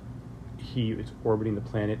 And he is orbiting the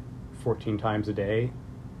planet 14 times a day,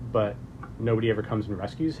 but nobody ever comes and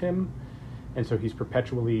rescues him. And so he's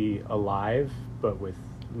perpetually alive, but with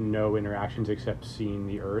no interactions except seeing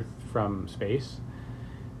the Earth from space.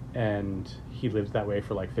 And he lives that way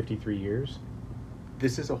for like 53 years.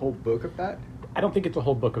 This is a whole book of that? I don't think it's a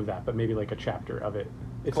whole book of that, but maybe like a chapter of it.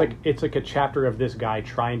 It's Cool. like a chapter of this guy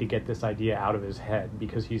trying to get this idea out of his head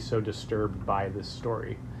because he's so disturbed by this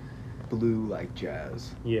story. Blue Like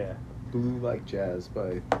Jazz. Yeah. Blue Like Jazz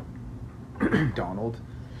by Donald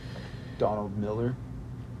Miller.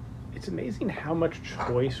 It's amazing how much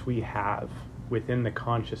choice we have within the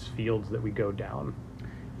conscious fields that we go down.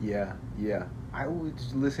 Yeah. I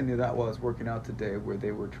was listening to that while I was working out today, where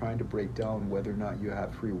they were trying to break down whether or not you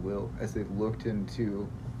have free will as they looked into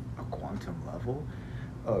a quantum level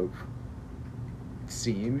of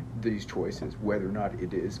seeing these choices, whether or not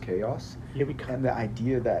it is chaos. Yeah, And the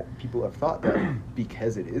idea that people have thought that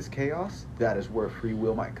because it is chaos, that is where free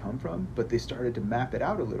will might come from, but they started to map it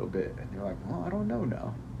out a little bit, and they're like, well, I don't know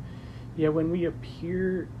now. Yeah, when we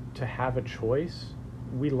appear to have a choice,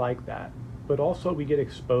 we like that. But also we get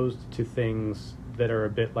exposed to things that are a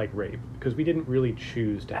bit like rape, because we didn't really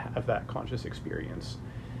choose to have that conscious experience.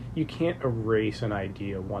 You can't erase an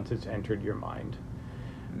idea once it's entered your mind.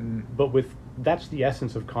 But that's the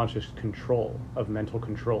essence of conscious control, of mental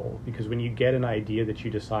control, because when you get an idea that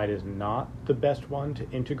you decide is not the best one to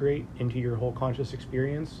integrate into your whole conscious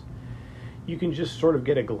experience, you can just sort of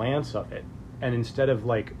get a glance of it, and instead of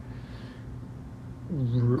like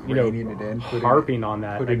Reining it in, harping on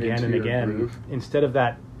that putting it again into and your again, groove. instead of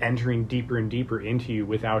that entering deeper and deeper into you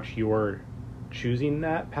without your choosing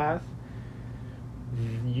that path,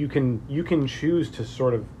 you can choose to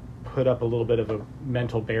sort of put up a little bit of a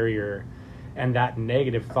mental barrier, and that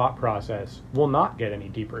negative thought process will not get any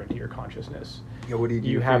deeper into your consciousness. Yeah, what do you do?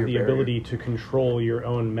 You for have your the barrier? ability to control your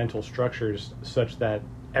own mental structures such that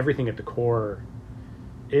everything at the core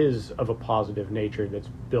is of a positive nature that's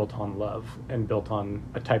built on love and built on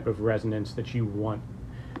a type of resonance that you want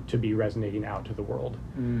to be resonating out to the world.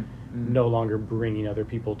 No longer bringing other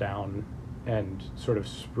people down and sort of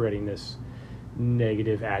spreading this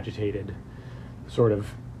negative, agitated sort of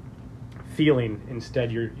feeling. Instead,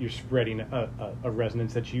 you're spreading a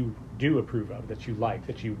resonance that you do approve of, that you like,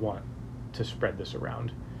 that you want to spread this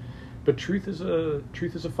around. But truth is a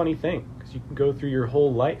funny thing, because you can go through your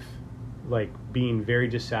whole life like being very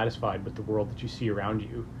dissatisfied with the world that you see around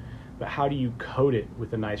you, but how do you coat it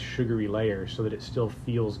with a nice sugary layer so that it still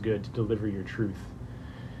feels good to deliver your truth?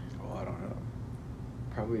 Oh, I don't know.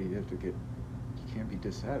 Probably you can't be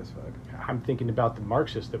dissatisfied. I'm thinking about the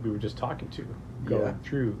Marxist that we were just talking to, going Yeah.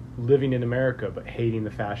 through living in America but hating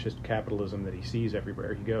the fascist capitalism that he sees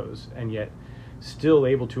everywhere he goes, and yet still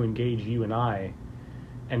able to engage you and I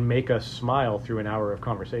and make us smile through an hour of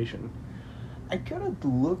conversation. I gotta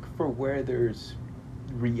look for where there's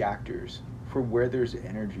reactors, for where there's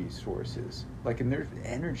energy sources. Like, and there's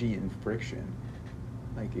energy in friction.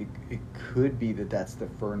 Like, it could be that that's the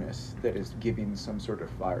furnace that is giving some sort of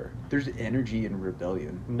fire. There's energy in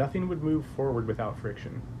rebellion. Nothing would move forward without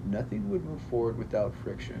friction. Nothing would move forward without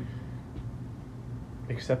friction.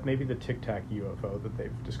 Except maybe the Tic Tac UFO that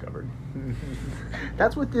they've discovered.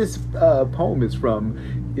 That's what this poem is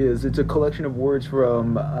from. It's a collection of words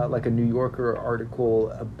from like a New Yorker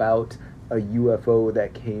article about a UFO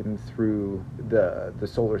that came through the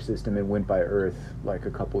solar system and went by Earth like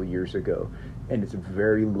a couple years ago. And it's a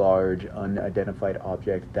very large, unidentified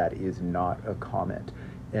object that is not a comet.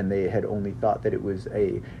 And they had only thought that it was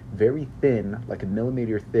a very thin, like a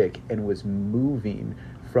millimeter thick, and was moving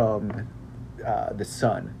from the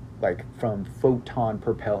sun, like from photon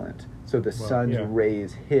propellant. So the sun's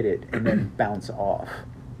rays hit it and then bounce off.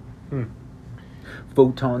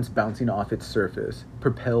 Photons bouncing off its surface,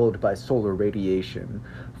 propelled by solar radiation,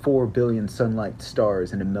 4 billion sunlight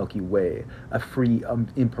stars in a Milky Way, a free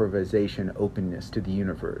improvisation openness to the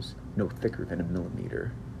universe, no thicker than a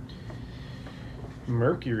millimeter.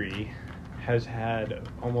 Mercury has had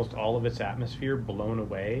almost all of its atmosphere blown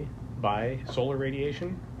away by solar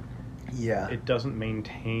radiation. Yeah. It doesn't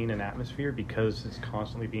maintain an atmosphere because it's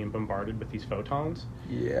constantly being bombarded with these photons.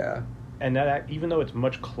 Yeah. And that, even though it's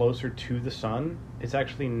much closer to the sun, it's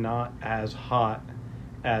actually not as hot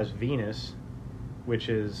as Venus, which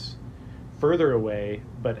is further away,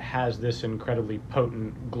 but has this incredibly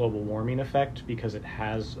potent global warming effect because it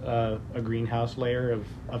has a greenhouse layer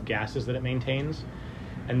of gases that it maintains,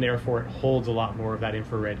 and therefore it holds a lot more of that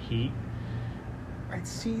infrared heat. I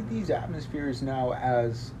see these atmospheres now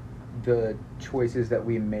as the choices that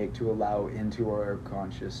we make to allow into our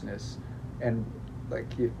consciousness. And like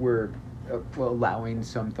if we're allowing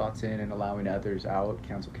some thoughts in and allowing others out,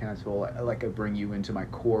 cancel, like I bring you into my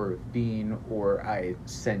core being, or I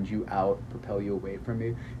send you out, propel you away from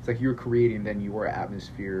me. It's like you're creating then your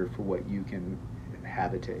atmosphere for what you can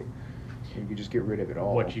habitate. And you just get rid of it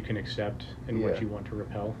all. What you can accept and what you want to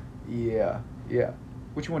repel. Yeah.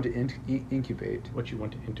 What you want to incubate. What you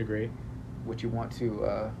want to integrate. What you want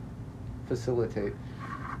to facilitate.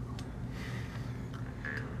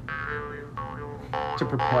 To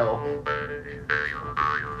propel.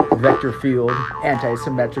 Vector field,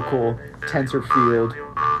 anti-symmetrical, tensor field.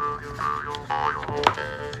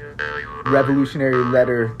 Revolutionary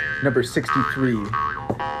letter number 63.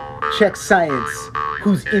 Check science.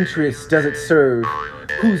 Whose interest does it serve?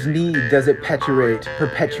 Whose need does it perpetuate?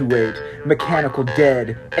 Mechanical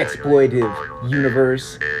dead, exploitive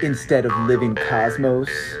universe instead of living cosmos.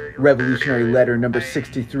 Revolutionary letter number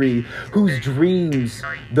 63. Whose dreams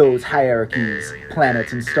those hierarchies,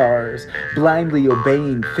 planets and stars, blindly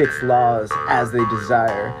obeying fixed laws as they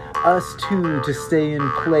desire. Us too to stay in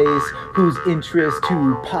place, whose interest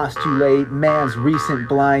to postulate man's recent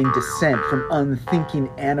blind descent from unthinking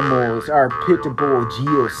animals, our pitiable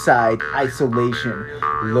geocide isolation,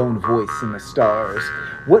 lone voice in the stars.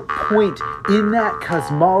 What point in that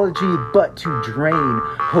cosmology but to drain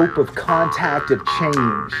hope of contact of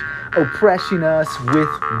change, oppressing us with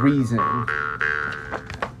reason?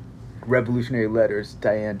 Revolutionary letters,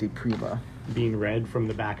 Diane di Prima. Being read from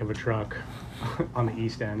the back of a truck on the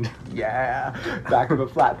East End. Yeah, back of a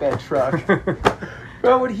flatbed truck.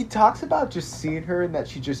 Bro, when he talks about just seeing her and that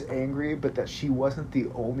she's just angry, but that she wasn't the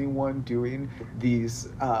only one doing these...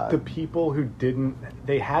 the people who didn't...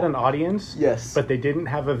 They had an audience, yes, but they didn't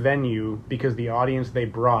have a venue because the audience they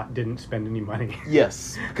brought didn't spend any money.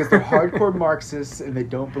 Yes, because they're hardcore Marxists and they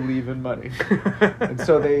don't believe in money. And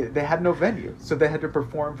so they had no venue, so they had to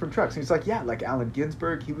perform from trucks. And he's like, yeah, like Allen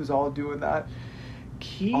Ginsberg, he was all doing that.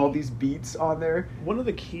 All these beats on there. One of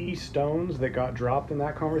the key stones that got dropped in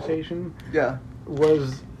that conversation... Yeah.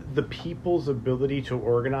 Was the people's ability to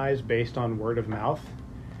organize based on word of mouth,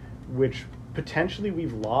 which potentially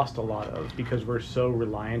we've lost a lot of because we're so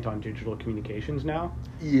reliant on digital communications now.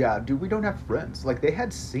 Yeah, dude, we don't have friends. Like, they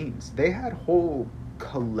had scenes. They had whole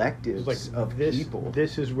collectives of people.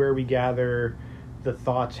 This is where we gather. The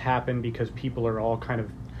thoughts happen because people are all kind of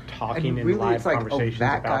talking in live conversations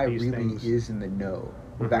about these things. That guy really is in the know.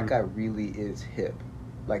 Mm-hmm. That guy really is hip.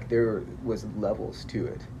 Like, there was levels to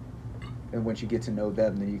it. And once you get to know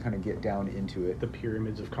them, then you kind of get down into it. The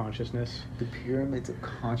pyramids of consciousness. The pyramids of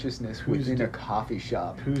consciousness within a coffee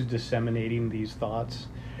shop. Who's disseminating these thoughts?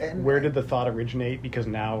 And where did the thought originate? Because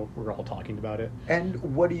now we're all talking about it. And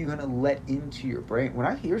what are you going to let into your brain? When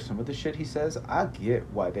I hear some of the shit he says, I get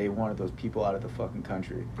why they wanted those people out of the fucking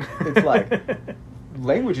country. It's like...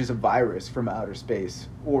 Language is a virus from outer space,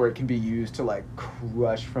 or it can be used to like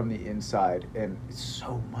crush from the inside, and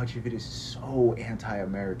so much of it is so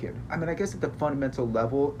anti-American. I mean, I guess at the fundamental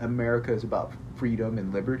level, America is about freedom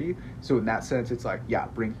and liberty, so in that sense it's like, yeah,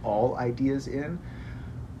 bring all ideas in,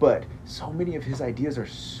 but so many of his ideas are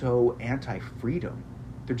so anti-freedom.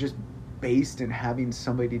 They're just based in having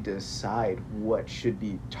somebody decide what should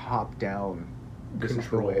be top down. This is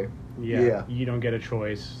the way. Yeah. You don't get a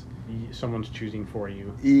choice. Someone's choosing for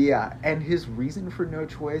you. Yeah, and his reason for no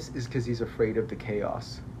choice is because he's afraid of the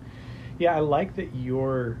chaos. Yeah, I like that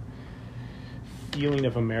your feeling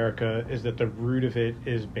of America is that the root of it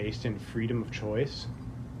is based in freedom of choice.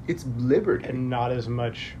 It's liberty. And not as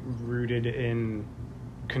much rooted in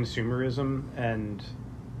consumerism and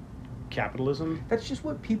capitalism. That's just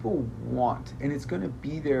what people want, and it's going to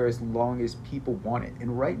be there as long as people want it.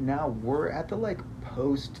 And right now we're at the like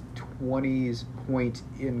post-20s point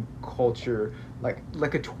in culture, like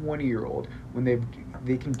a 20-year-old when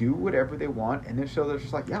they can do whatever they want, and they're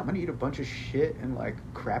just like, yeah, I'm going to eat a bunch of shit and like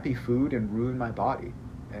crappy food and ruin my body,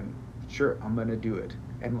 and sure, I'm going to do it.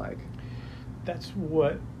 And like, that's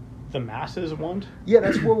what the masses want. Yeah,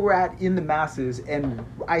 that's where we're at in the masses. And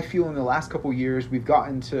I feel in the last couple years we've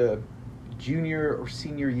gotten to junior or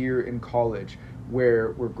senior year in college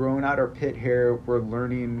where we're growing out our pit hair, we're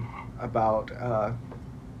learning about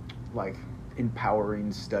like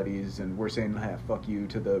empowering studies, and we're saying, hey, fuck you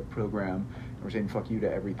to the program, and we're saying fuck you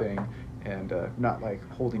to everything, and not like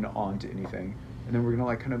holding on to anything. And then we're gonna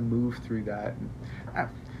like kind of move through that. And,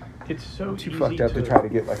 it's so too easy fucked up to try to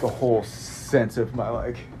get like a whole sense of my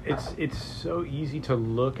like. It's so easy to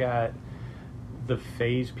look at the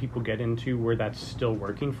phase people get into where that's still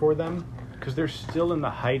working for them, because they're still in the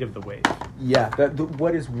height of the wave. Yeah,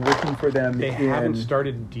 what is working for them. They haven't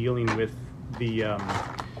started dealing with the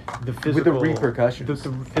physical, with the repercussions,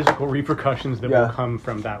 the physical repercussions that will come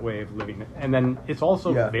from that way of living. And then it's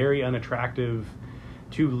also very unattractive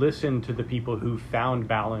to listen to the people who found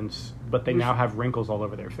balance, but they now have wrinkles all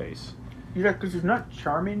over their face. Yeah, because it's not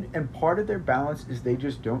charming, and part of their balance is they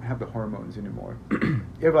just don't have the hormones anymore.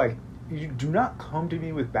 If like, you do not come to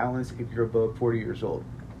me with balance if you're above 40 years old.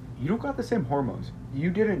 You don't got the same hormones. You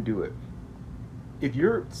didn't do it. If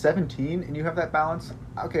you're 17 and you have that balance,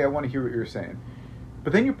 okay, I want to hear what you're saying.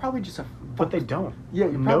 But then you're probably just a... But they don't. Yeah,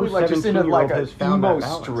 you're probably like just in a, like a emo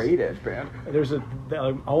straight edge band. There's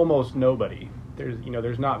almost nobody.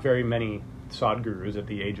 There's not very many sod gurus at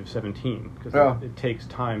the age of 17, because it takes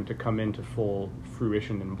time to come into full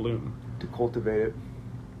fruition and bloom. To cultivate it.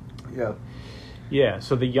 Yeah. Yeah,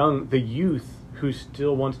 so the youth who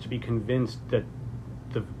still wants to be convinced that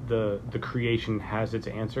the creation has its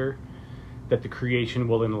answer, that the creation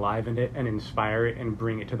will enliven it and inspire it and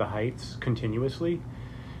bring it to the heights continuously,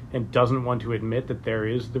 and doesn't want to admit that there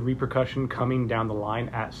is the repercussion coming down the line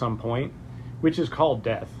at some point, which is called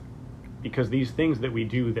death. Because these things that we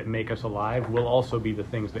do that make us alive will also be the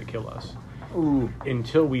things that kill us. Ooh.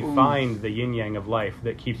 Until we find the yin-yang of life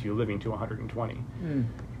that keeps you living to 120.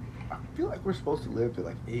 I feel like we're supposed to live to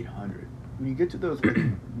like 800. When you get to those, like,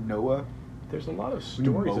 Noah... There's a lot of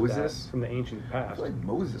stories of that from the ancient past. I feel like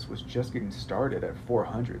Moses was just getting started at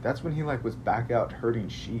 400. That's when he like was back out herding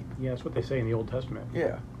sheep. Yeah, that's what they say in the Old Testament.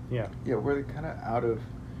 Yeah. Yeah. Yeah, we're kind of out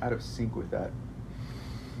of sync with that.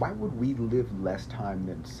 Why would we live less time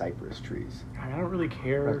than cypress trees? I don't really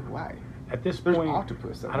care. Like, why? At this There's point,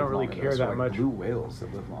 octopus that I don't really care that much. Blue whales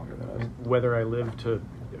that live longer than us. Whether I live to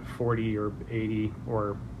 40 or 80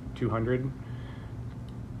 or 200,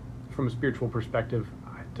 from a spiritual perspective,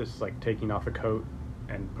 I just like taking off a coat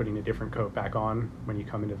and putting a different coat back on when you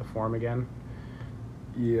come into the form again.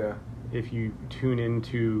 Yeah. If you tune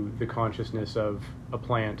into the consciousness of a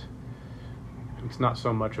plant, it's not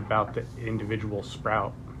so much about the individual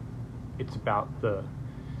sprout. It's about the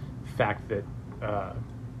fact that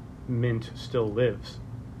mint still lives.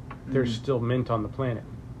 There's still mint on the planet.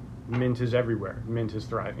 Mint is everywhere. Mint is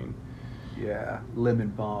thriving. Yeah. Lemon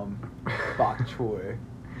balm, bok choy,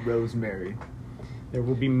 rosemary. There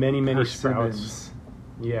will be many sprouts. Persimmons.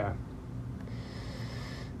 Yeah.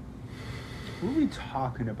 What are we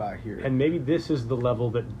talking about here? And maybe this is the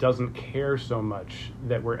level that doesn't care so much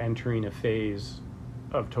that we're entering a phase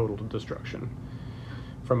of total destruction.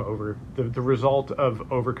 The result of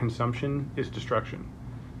overconsumption is destruction.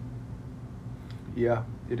 Yeah,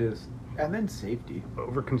 it is. And then safety.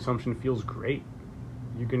 Overconsumption feels great.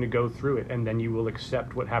 You're going to go through it, and then you will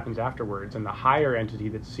accept what happens afterwards. And the higher entity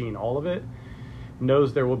that's seeing all of it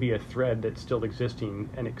knows there will be a thread that's still existing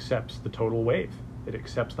and accepts the total wave. It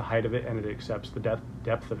accepts the height of it, and it accepts the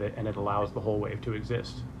depth of it, and it allows the whole wave to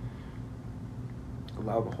exist.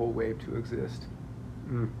 Allow the whole wave to exist.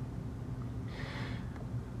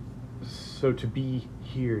 So to be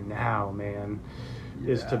here now, man,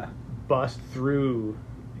 is to bust through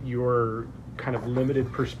your kind of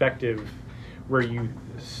limited perspective where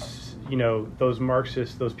those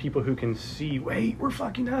Marxists, those people who can see, wait, we're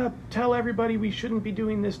fucking up. Tell everybody we shouldn't be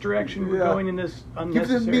doing this direction. We're going in this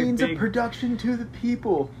unnecessary Give the means of production to the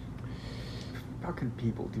people. Fucking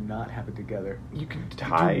people do not have it together. You can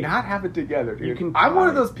tie. Do not have it together, dude. You can I'm one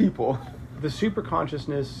of tie- those people. The super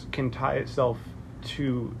consciousness can tie itself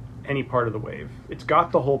to any part of the wave. It's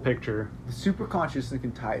got the whole picture. The super consciousness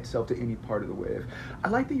can tie itself to any part of the wave. I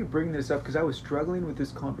like that you're bringing this up because I was struggling with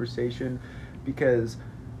this conversation because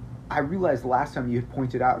I realized the last time you had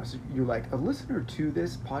pointed out, you're like, a listener to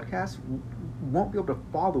this podcast won't be able to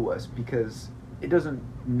follow us because it doesn't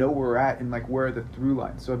know where we're at and like where are the through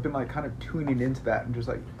lines. So I've been like kind of tuning into that and just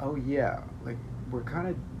like, oh yeah, like we're kind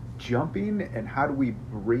of jumping, and how do we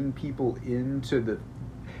bring people into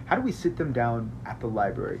how do we sit them down at the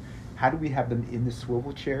library? How do we have them in the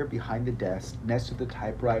swivel chair behind the desk next to the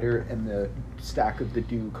typewriter and the stack of the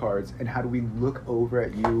due cards? And how do we look over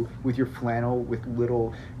at you with your flannel with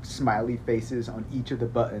little smiley faces on each of the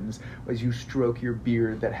buttons as you stroke your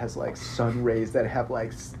beard that has like sun rays that have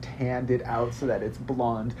like tanned it out so that it's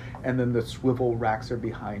blonde, and then the swivel racks are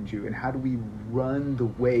behind you? And how do we run the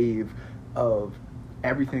wave of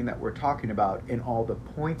everything that we're talking about and all the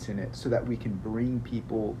points in it so that we can bring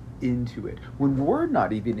people into it when we're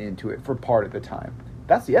not even into it for part of the time?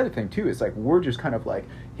 That's the other thing too, is like we're just kind of like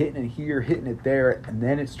hitting it here, hitting it there, and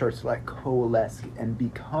then it starts to like coalesce and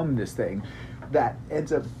become this thing that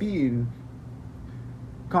ends up being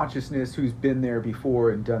consciousness who's been there before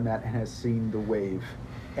and done that and has seen the wave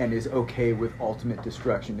and is okay with ultimate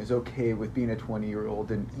destruction, is okay with being a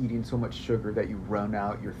 20-year-old and eating so much sugar that you run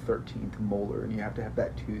out your 13th molar and you have to have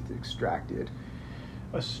that tooth extracted.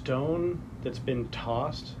 A stone that's been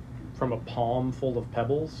tossed from a palm full of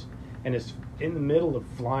pebbles and is in the middle of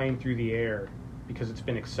flying through the air because it's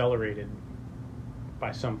been accelerated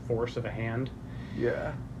by some force of a hand.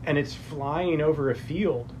 Yeah. And it's flying over a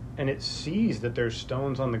field, and it sees that there's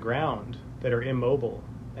stones on the ground that are immobile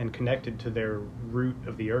and connected to their root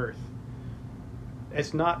of the earth.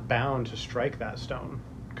 It's not bound to strike that stone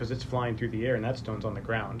because it's flying through the air and that stone's on the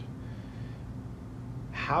ground.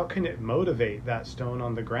 How can it motivate that stone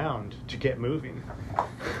on the ground to get moving?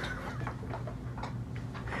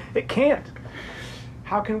 It can't.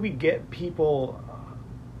 How can we get people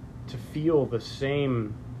to feel the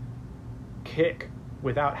same kick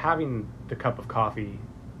without having the cup of coffee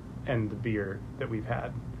and the beer that we've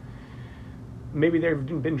had? Maybe they've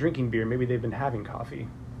been drinking beer, maybe they've been having coffee.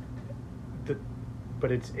 But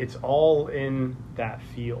it's all in that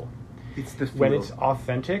feel. It's the feel. When it's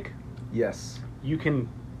authentic, yes.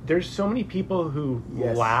 There's so many people who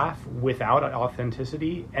Yes. laugh without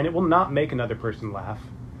authenticity, and it will not make another person laugh.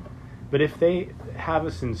 But if they have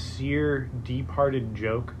a sincere, deep-hearted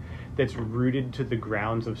joke that's rooted to the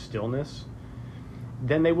grounds of stillness,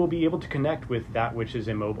 then they will be able to connect with that which is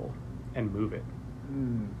immobile and move it.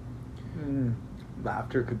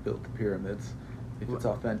 Laughter could build the pyramids if it's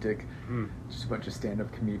authentic. Just a bunch of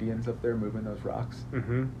stand-up comedians up there moving those rocks.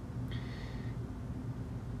 Mm-hmm.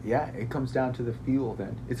 Yeah, it comes down to the feel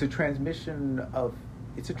then. It's a transmission of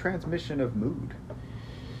mood.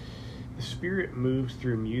 The spirit moves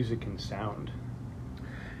through music and sound.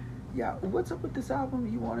 Yeah, what's up with this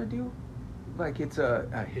album you want to do? Like it's a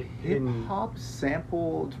hip-hop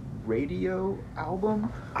sampled radio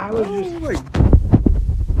album? I was just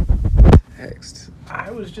text. I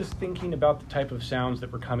was just thinking about the type of sounds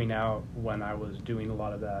that were coming out when I was doing a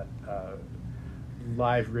lot of that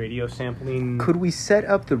live radio sampling. Could we set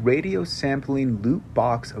up the radio sampling loop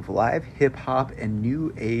box of live hip-hop and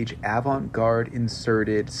new age avant-garde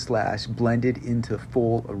inserted / blended into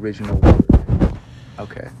full original work?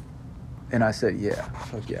 Okay. And I said, yeah.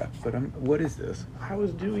 Fuck yeah. But what is this? I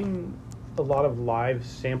was doing a lot of live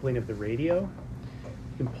sampling of the radio.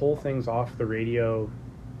 You can pull things off the radio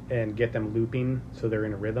and get them looping so they're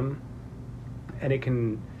in a rhythm. And it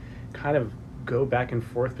can kind of go back and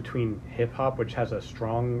forth between hip-hop, which has a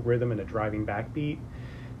strong rhythm and a driving backbeat,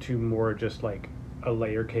 to more just like a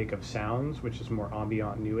layer cake of sounds, which is more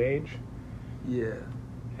ambient new age. Yeah.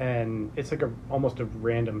 And it's like almost a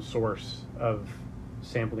random source of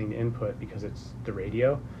sampling input because it's the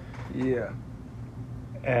radio. Yeah.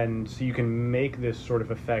 And so you can make this sort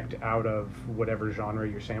of effect out of whatever genre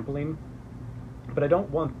you're sampling. But I don't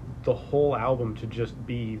want the whole album to just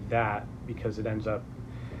be that, because it ends up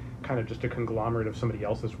kind of just a conglomerate of somebody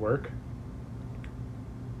else's work.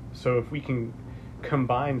 So if we can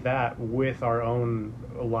combine that with our own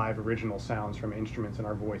live original sounds from instruments and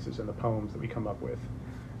our voices and the poems that we come up with,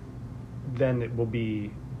 then it will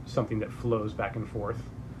be something that flows back and forth.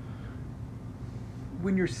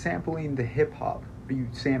 When you're sampling the hip-hop, are you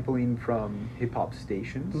sampling from hip-hop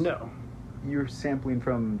stations? No. You're sampling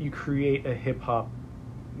from... You create a hip-hop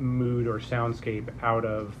mood or soundscape out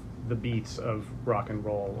of the beats of rock and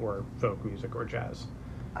roll or folk music or jazz.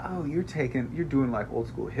 Oh, you're doing like old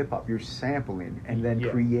school hip hop. You're sampling and then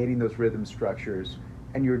Yeah. creating those rhythm structures,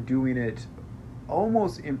 and you're doing it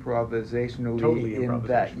almost improvisationally Totally in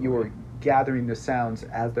that improvisationally. you're gathering the sounds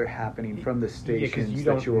as they're happening from the stations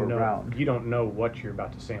that you're around. You don't know what you're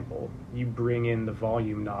about to sample. You bring in the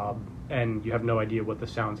volume knob, and you have no idea what the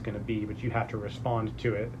sound's going to be, but you have to respond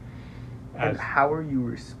to it. And how are you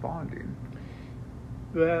responding?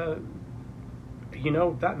 That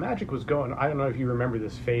magic was going. I don't know if you remember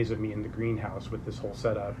this phase of me in the greenhouse with this whole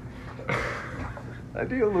setup. I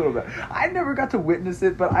do a little bit. I never got to witness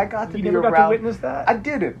it, but I got to You be never around. got to witness that? I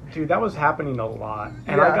didn't. Dude, that was happening a lot.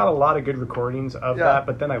 And Yeah. I got a lot of good recordings of Yeah. that,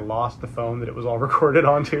 but then I lost the phone that it was all recorded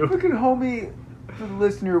onto. Fucking homie, for the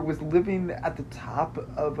listener, was living at the top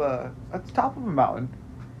of a mountain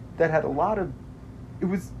that had a lot of. It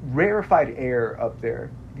was rarefied air up there.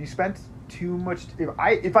 You spent too much.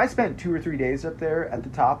 If I spent 2 or 3 days up there at the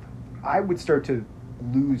top, I would start to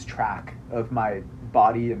lose track of my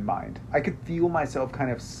body and mind. I could feel myself kind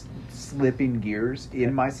of slipping gears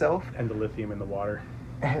in myself. And the lithium in the water.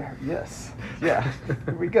 Yes. Yeah.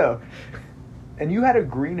 Here we go. And you had a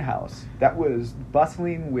greenhouse that was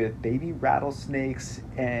bustling with baby rattlesnakes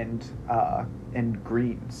and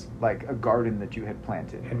greens, like a garden that you had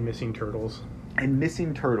planted. And missing turtles. And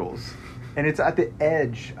missing turtles. And it's at the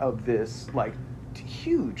edge of this like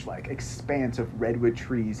huge like expanse of redwood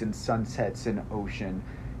trees and sunsets and ocean.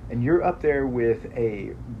 And you're up there with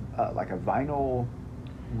a vinyl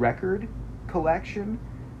record collection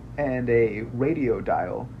and a radio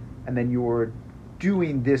dial, and then you're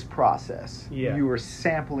doing this process. Yeah. You are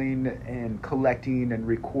sampling and collecting and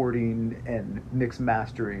recording and mix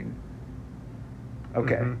mastering.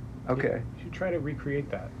 Okay. Mhm. Okay. You should try to recreate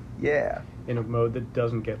that Yeah. in a mode that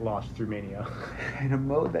doesn't get lost through mania. In a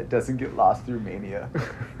mode that doesn't get lost through mania.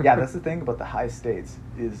 Yeah, that's the thing about the high states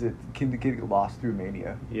is it can get lost through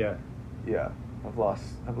mania. Yeah. Yeah, I've lost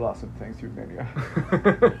some things through mania.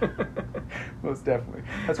 Most definitely.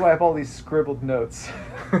 That's why I have all these scribbled notes.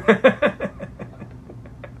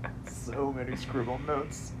 So many scribbled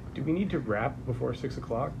notes. Do we need to wrap before 6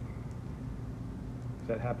 o'clock? Is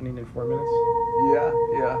that happening in 4 minutes?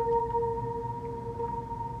 Yeah.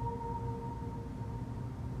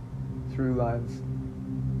 Through lines.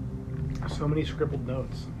 So many scribbled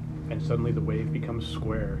notes, and suddenly the wave becomes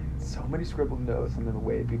square. So many scribbled notes, and then the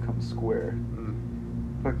wave becomes square. Mm.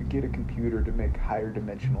 If I could get a computer to make higher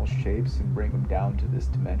dimensional shapes and bring them down to this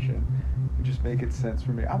dimension, and just make it sense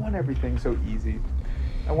for me. I want everything so easy.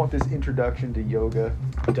 I want this introduction to yoga.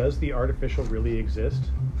 Does the artificial really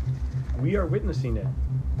exist? We are witnessing it.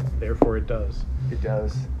 Therefore it does. It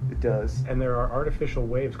does. It does. And there are artificial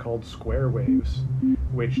waves called square waves,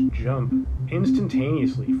 which jump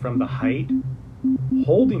instantaneously from the height,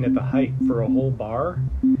 holding at the height for a whole bar,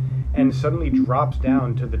 and suddenly drops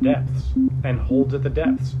down to the depths, and holds at the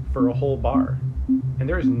depths for a whole bar. And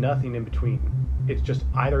there is nothing in between. It's just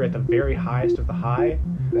either at the very highest of the high,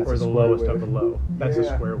 That's or a the square lowest wave. of the low. That's a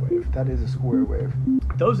Yeah. square wave. That is a square wave.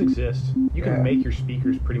 Those exist. You can Yeah. make your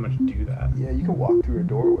speakers pretty much do that. Yeah, you can walk through a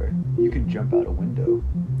doorway. You can jump out a window.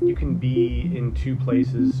 You can be in two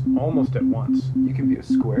places almost at once. You can be a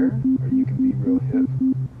square, or you can be real hip.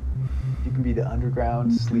 You can be the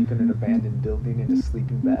underground, sleep in an abandoned building in a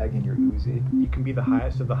sleeping bag in your Uzi. You can be the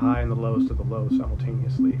highest of the high and the lowest of the low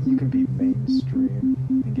simultaneously. You can be mainstream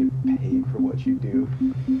and get paid for what you do.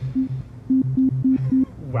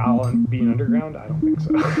 While being underground? I don't think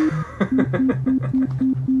so.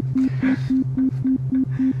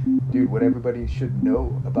 Dude, what everybody should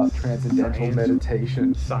know about transcendental Science.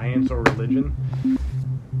 meditation. Science or religion?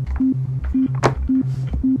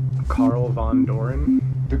 Karl von Doren?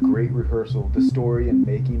 The Great Rehearsal, the story and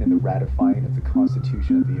making and the ratifying of the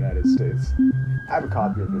Constitution of the United States. I have a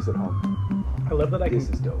copy of this at home. I love that I This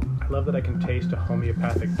is can. dope. I love that I can taste a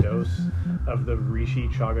homeopathic dose of the Rishi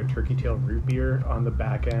Chaga Turkey Tail root beer on the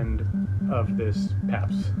back end of this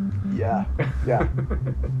Peps. Yeah.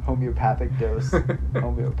 Homeopathic dose.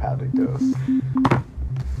 Homeopathic dose.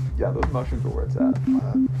 Yeah, those mushrooms are where it's at.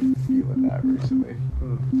 I'm feeling that recently.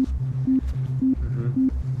 Mm-hmm.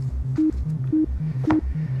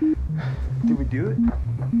 Did we do it?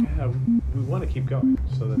 Yeah, we want to keep going,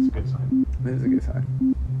 so that's a good sign. This is a good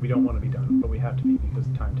sign. We don't want to be done, but we have to be because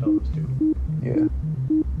time tells us to. Yeah.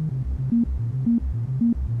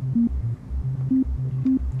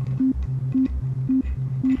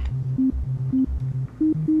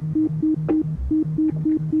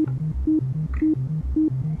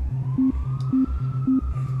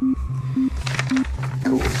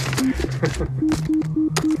 Cool.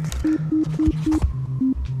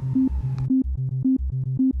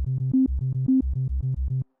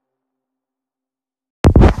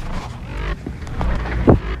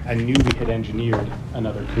 I knew we had engineered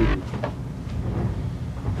another coup.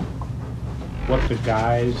 What the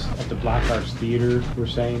guys at the Black Arts Theater were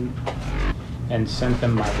saying, and sent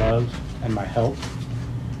them my love and my help,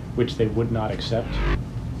 which they would not accept.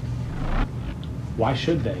 Why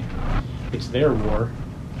should they? It's their war.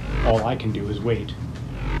 All I can do is wait.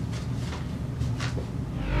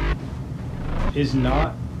 Is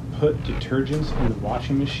not put detergents in the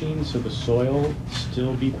washing machine so the soil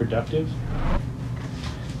still be productive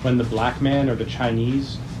when the black man or the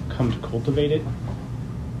Chinese come to cultivate it?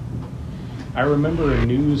 I remember a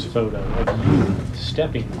news photo of you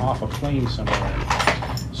stepping off a plane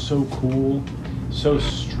somewhere. So cool, so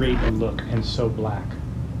straight a look, and so black.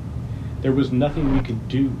 There was nothing we could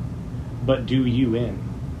do but do you in.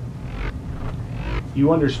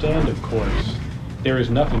 You understand, of course, there is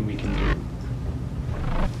nothing we can do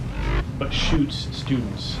but shoots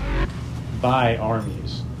students, buy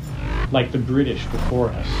armies, like the British before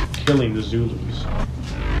us, killing the Zulus.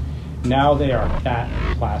 Now they are fat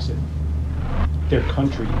and placid. Their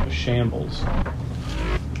country a shambles.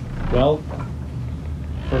 Well,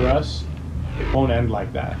 for us, it won't end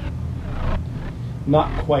like that.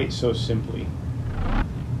 Not quite so simply.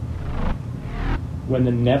 When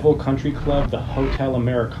the Neville Country Club, the Hotel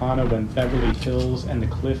Americana, when Beverly Hills and the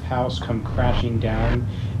Cliff House come crashing down,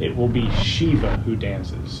 it will be Shiva who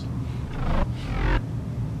dances.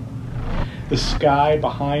 The sky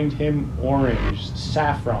behind him orange,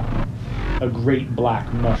 saffron, a great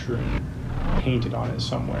black mushroom painted on it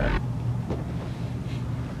somewhere.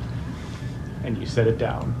 And you set it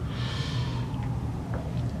down.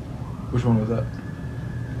 Which one was that?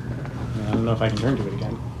 I don't know if I can turn to it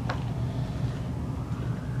again.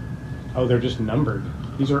 Oh, they're just numbered.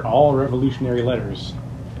 These are all revolutionary letters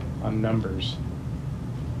on numbers.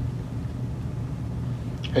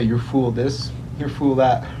 Hey, you're fool this, you're fool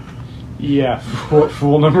that. Yeah, what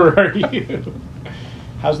fool number are you?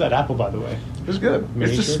 How's that apple, by the way? It was good.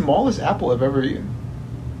 Miniature? It's the smallest apple I've ever eaten.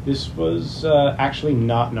 This was actually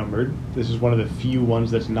not numbered. This is one of the few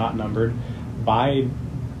ones that's not numbered.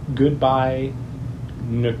 Goodbye,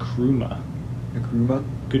 Nkrumah. Nkrumah?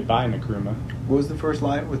 Goodbye, Nkrumah. What was the first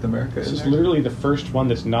line with America? This is literally the first one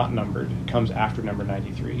that's not numbered. It comes after number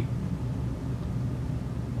 93.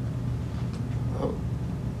 Oh.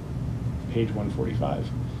 Page 145.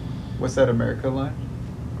 What's that America line?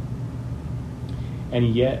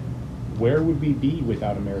 And yet, where would we be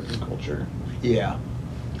without American culture? Yeah.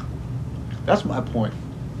 That's my point.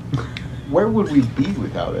 Where would we be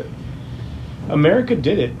without it? America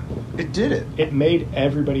did it. It did it. It made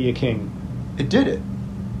everybody a king. It did it.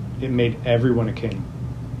 It made everyone a king.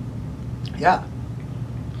 Yeah.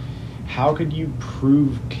 How could you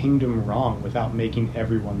prove kingdom wrong without making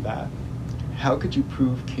everyone that? How could you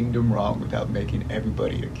prove kingdom wrong without making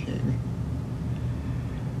everybody a king?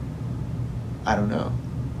 I don't know.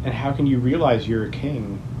 And how can you realize you're a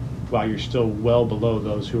king while you're still well below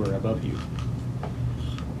those who are above you?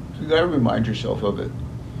 You gotta remind yourself of it.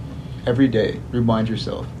 Every day, remind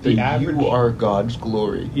yourself that you are God's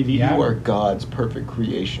glory. You are God's perfect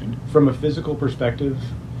creation. From a physical perspective,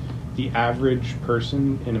 the average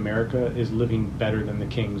person in America is living better than the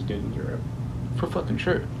kings did in Europe. For fucking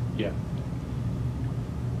sure. Yeah.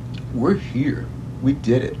 We're here. We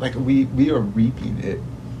did it. Like, we are reaping it.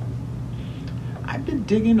 I've been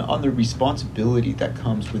digging on the responsibility that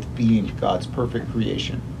comes with being God's perfect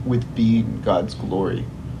creation, with being God's glory.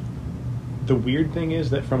 The weird thing is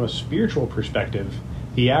that from a spiritual perspective,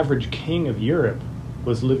 the average king of Europe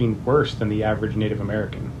was living worse than the average Native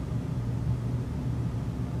American.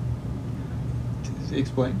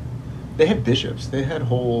 Explain. They had bishops. They had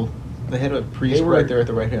a priest right there at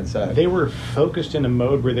the right-hand side. They were focused in a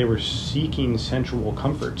mode where they were seeking sensual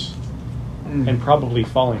comforts and probably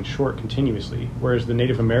falling short continuously, whereas the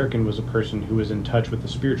Native American was a person who was in touch with the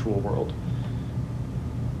spiritual world.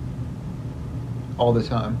 All the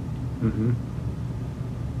time. Mm-hmm.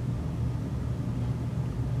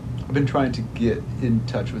 I've been trying to get in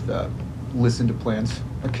touch with that. Listen to plants.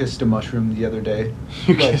 I kissed a mushroom the other day.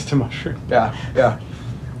 You kissed a mushroom? Yeah.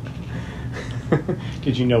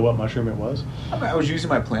 Did you know what mushroom it was? I was using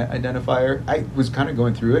my plant identifier. I was kind of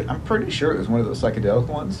going through it. I'm pretty sure it was one of those psychedelic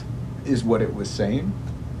ones, is what it was saying.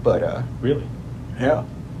 But, Really? Yeah.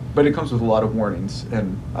 But it comes with a lot of warnings,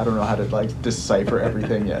 and I don't know how to, decipher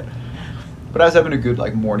everything yet. But I was having a good,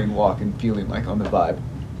 morning walk and feeling, on the vibe.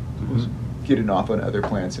 Mm-hmm. Was getting off on other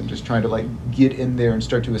plants and just trying to, get in there and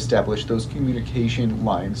start to establish those communication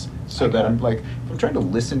lines so that I'm, if I'm trying to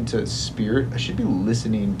listen to spirit, I should be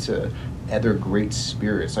listening to other great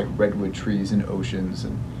spirits, like redwood trees and oceans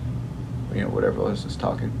and, whatever else is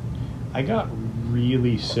talking. I got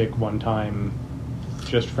really sick one time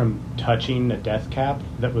just from touching a death cap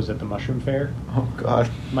that was at the mushroom fair. Oh, God.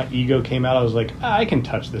 My ego came out. I was like, I can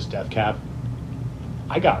touch this death cap.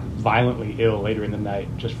 I got violently ill later in the night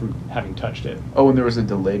just from having touched it. Oh, and there was a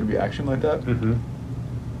delayed reaction like that? Mm-hmm.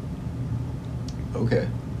 Okay.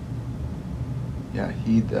 Yeah,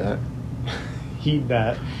 heed that. Heed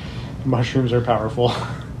that. Mushrooms are powerful.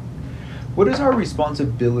 What is our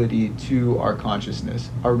responsibility to our consciousness?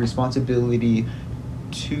 Our responsibility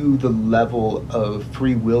to the level of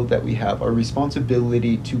free will that we have? Our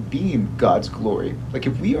responsibility to be in God's glory? Like,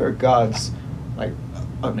 if we are God's, like,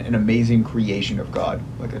 an amazing creation of God,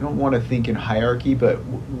 like, I don't want to think in hierarchy, but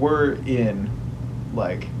we're in,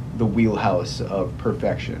 like, the wheelhouse of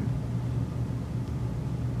perfection.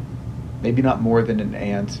 Maybe not more than an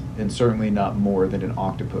ant, and certainly not more than an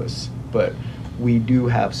octopus, but we do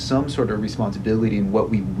have some sort of responsibility in what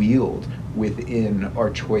we wield within our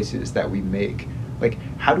choices that we make. Like,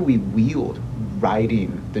 how do we wield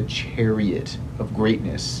riding the chariot of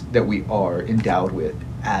greatness that we are endowed with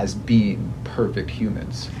as being perfect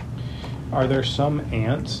humans? Are there some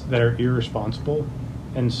ants that are irresponsible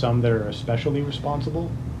and some that are especially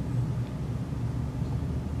responsible?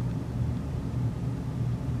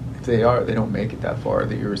 If they are, they don't make it that far,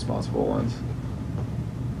 the irresponsible ones.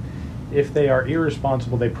 If they are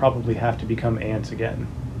irresponsible, they probably have to become ants again.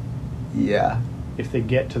 Yeah. If they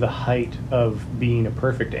get to the height of being a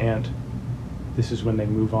perfect ant, this is when they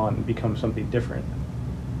move on and become something different.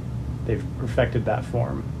 They've perfected that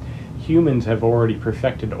form. Humans have already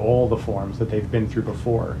perfected all the forms that they've been through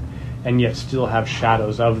before, and yet still have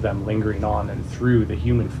shadows of them lingering on and through the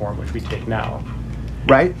human form which we take now.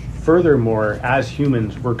 Right? Furthermore, as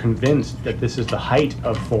humans, we're convinced that this is the height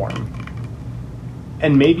of form.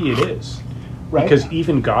 And maybe it is. Right? Because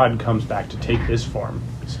even God comes back to take this form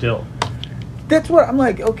still. That's what I'm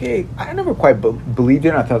like, okay, I never quite believed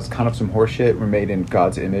in it. I thought it was kind of some horseshit. We're made in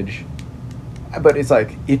God's image. But it's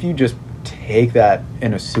like, if you just take that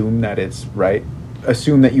and assume that it's right,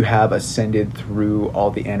 assume that you have ascended through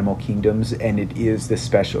all the animal kingdoms and it is this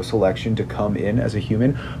special selection to come in as a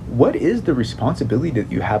human, what is the responsibility that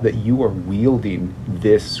you have that you are wielding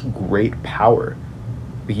this great power?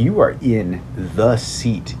 You are in the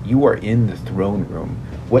seat. You are in the throne room.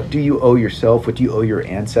 What do you owe yourself? What do you owe your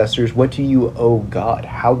ancestors? What do you owe God?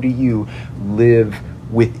 How do you live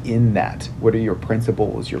within that? What are your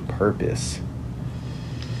principles, your purpose?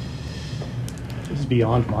 It's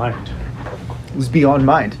beyond mind. It's beyond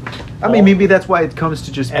mind. I mean, maybe that's why it comes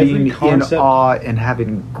to just being in awe and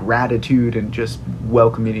having gratitude and just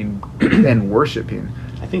welcoming and worshiping.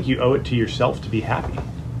 I think you owe it to yourself to be happy.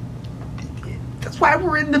 That's why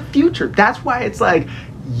we're in the future. That's why it's like,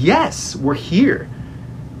 yes, we're here.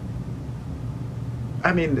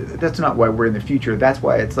 I mean, that's not why we're in the future. That's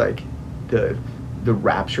why it's like the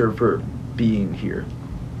rapture for being here.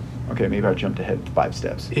 Okay, maybe I jumped ahead 5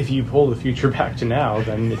 steps. If you pull the future back to now,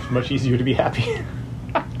 then it's much easier to be happy.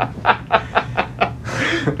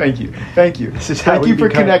 Thank you. Thank you. Thank you for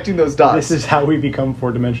connecting those dots. This is how we become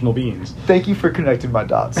 4-dimensional beings. Thank you for connecting my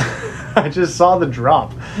dots. I just saw the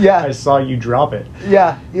drop. Yeah. I saw you drop it.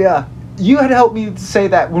 Yeah, yeah. You had helped me say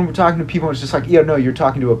that when we're talking to people, it's just like, yeah, no, you're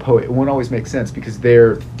talking to a poet. It won't always make sense because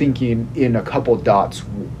they're thinking in a couple dots.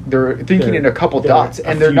 They're thinking in a couple dots,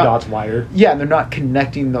 and they're not dots wider. Yeah, and they're not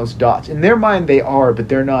connecting those dots. In their mind, they are, but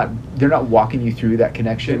they're not walking you through that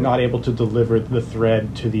connection. They're not able to deliver the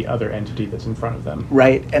thread to the other entity that's in front of them.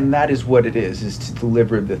 Right, and that is what it is to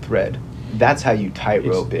deliver the thread. That's how you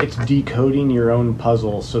tightrope it. It's decoding your own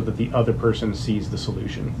puzzle so that the other person sees the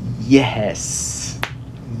solution. Yes.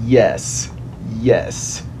 Yes.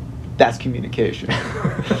 Yes. That's communication.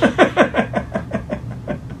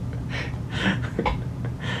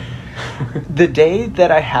 The day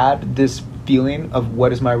that I had this feeling of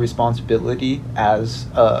what is my responsibility as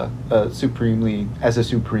a supreme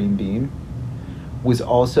being was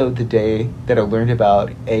also the day that I learned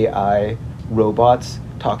about AI robots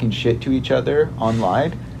talking shit to each other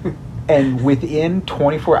online. And within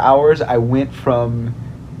 24 hours, I went from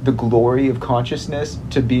the glory of consciousness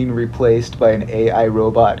to being replaced by an AI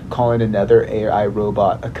robot calling another AI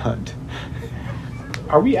robot a cunt.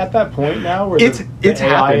 Are we at that point now where It's AI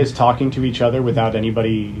happened. is talking to each other without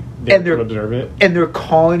anybody there to observe it? And they're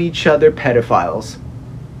calling each other pedophiles.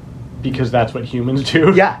 Because that's what humans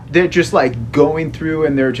do? Yeah, they're just like going through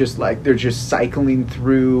and they're just cycling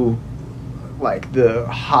through like the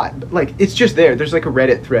hot, like it's just there's like a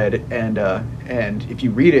Reddit thread and if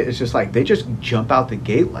you read it, it's just like they just jump out the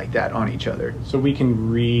gate like that on each other. So we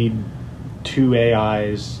can read 2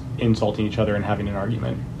 AIs insulting each other and having an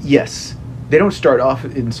argument. Yes. They don't start off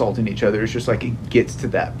insulting each other. It's just like it gets to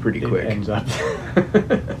that pretty quick. It ends up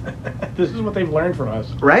at This is what they've learned from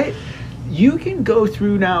us. Right? You can go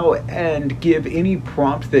through now and give any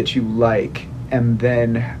prompt that you like and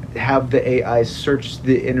then have the AI search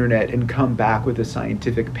the internet and come back with a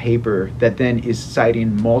scientific paper that then is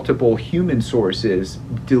citing multiple human sources,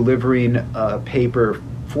 delivering a paper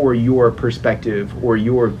for your perspective or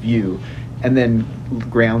your view, and then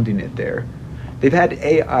grounding it there. They've had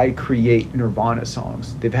AI create Nirvana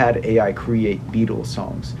songs. They've had AI create Beatles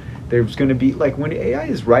songs. There's going to be, like, when AI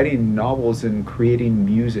is writing novels and creating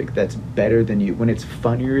music that's better than you, when it's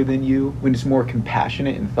funnier than you, when it's more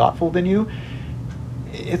compassionate and thoughtful than you,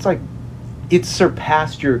 it's like it's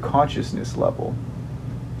surpassed your consciousness level.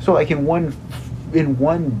 So like in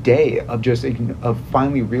one day of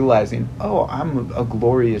finally realizing, oh, I'm a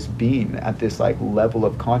glorious being at this like level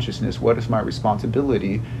of consciousness, what is my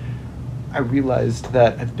responsibility? I realized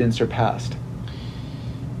that I've been surpassed.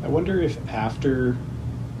 I wonder if after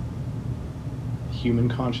human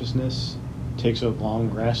consciousness takes a long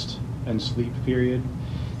rest and sleep period,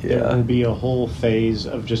 there will be a whole phase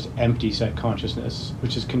of just empty set consciousness,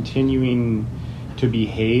 which is continuing to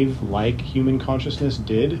behave like human consciousness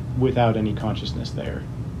did without any consciousness there.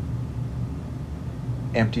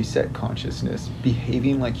 Empty set consciousness,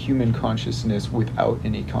 behaving like human consciousness without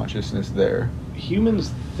any consciousness there.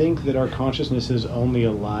 Humans think that our consciousness is only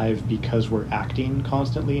alive because we're acting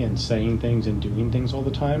constantly and saying things and doing things all the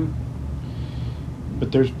time.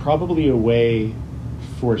 But there's probably a way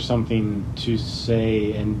for something to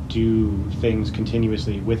say and do things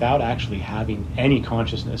continuously without actually having any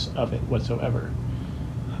consciousness of it whatsoever.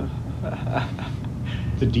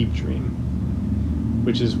 The deep dream,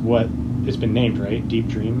 which is what it's been named, right? Deep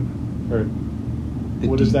dream, or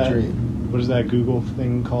what is that? Dream. What is that Google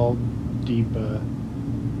thing called? Deep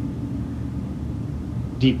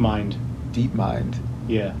mind. Deep mind.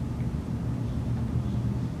 Yeah.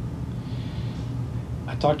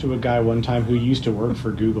 I talked to a guy one time who used to work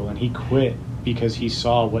for Google, and he quit because he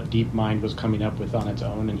saw what DeepMind was coming up with on its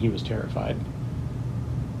own, and he was terrified.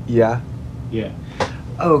 Yeah? Yeah.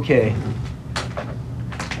 Okay.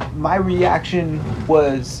 My reaction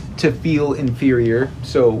was to feel inferior,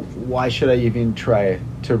 so why should I even try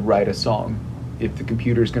to write a song if the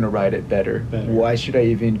computer's going to write it better? Why should I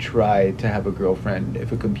even try to have a girlfriend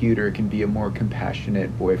if a computer can be a more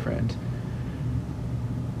compassionate boyfriend?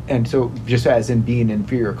 And so just as in being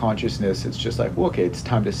inferior consciousness, it's just like, well, okay, it's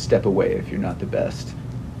time to step away if you're not the best.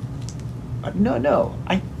 No.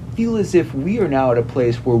 I feel as if we are now at a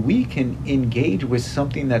place where we can engage with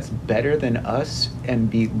something that's better than us and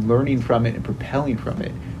be learning from it and propelling from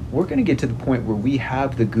it. We're going to get to the point where we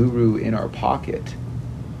have the guru in our pocket.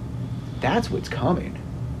 That's what's coming.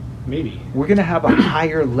 Maybe. We're going to have a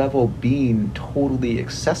higher level being totally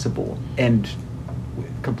accessible and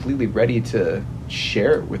completely ready to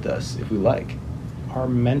share it with us if we like. Our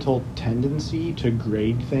mental tendency to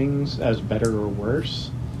grade things as better or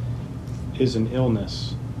worse is an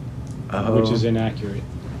illness, which is inaccurate.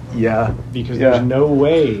 Yeah. Because there's no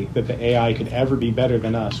way that the AI could ever be better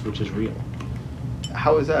than us, which is real.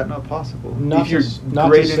 How is that not possible? Not if you're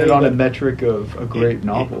grading it on a metric of a great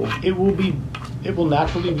novel. It will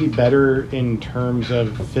naturally be better in terms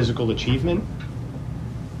of physical achievement,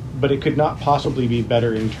 but it could not possibly be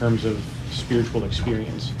better in terms of spiritual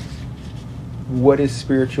experience. What is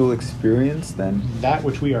spiritual experience then? That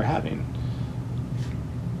which we are having.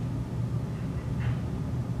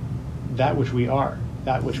 That which we are.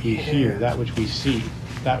 That which we hear. That which we see.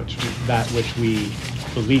 That which we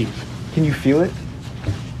believe. Can you feel it?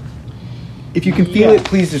 If you can feel it,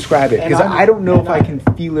 please describe it, because I don't know if I can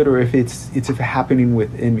feel it or if it's happening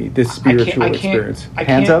within me. This spiritual experience.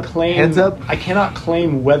 Hands up. I cannot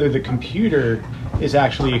claim whether the computer is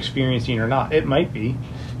actually experiencing or not. It might be,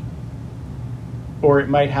 or it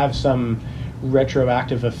might have some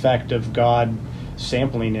retroactive effect of God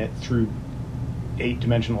sampling it through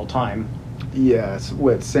 8-dimensional time. Yes,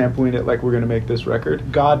 sampling it like we're going to make this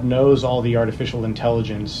record? God knows all the artificial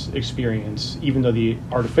intelligence experience, even though the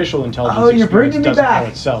artificial intelligence experience doesn't know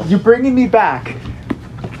itself. You're bringing me back.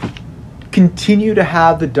 Continue to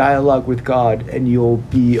have the dialogue with God and you'll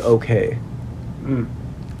be okay.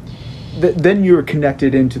 Then you're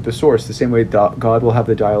connected into the source, the same way God will have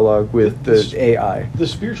the dialogue with the AI. The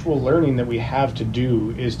spiritual learning that we have to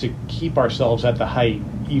do is to keep ourselves at the height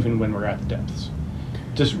even when we're at the depths.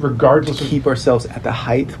 Just regardless of... Keep ourselves at the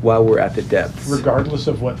height while we're at the depths. Regardless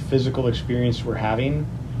of what physical experience we're having,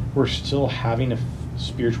 we're still having a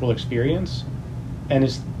spiritual experience. And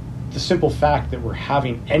it's the simple fact that we're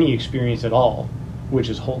having any experience at all, which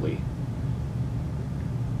is holy.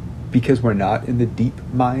 Because we're not in the deep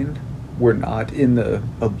mind? we're not in the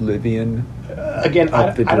oblivion Again,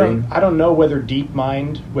 of the dream? I don't know whether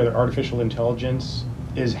whether artificial intelligence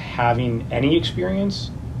is having any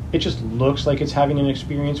experience. It just looks like it's having an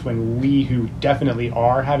experience when we who definitely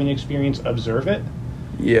are having experience observe it.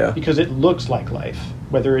 Yeah. Because it looks like life.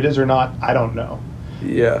 Whether it is or not, I don't know.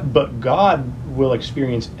 Yeah. But God will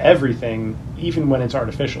experience everything, even when it's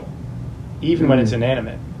artificial, even when it's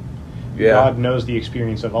inanimate. Yeah. God knows the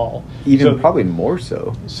experience of all. Even probably more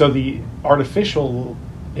so. So the artificial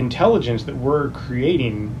intelligence that we're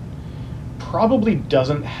creating probably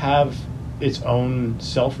doesn't have its own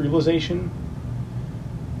self-realization,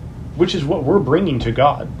 which is what we're bringing to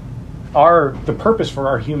God. The purpose for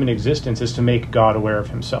our human existence is to make God aware of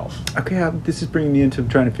himself. Okay, this is bringing me into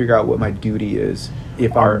trying to figure out what my duty is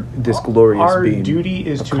if this glorious our being. Our duty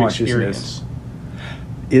is of to consciousness. experience.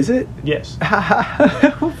 Is it? Yes.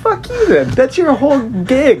 Well, fuck you then. That's your whole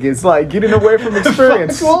gig, is like getting away from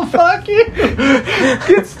experience. Well, fuck you.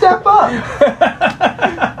 Good, step up.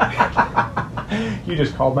 You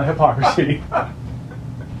just called my hypocrisy.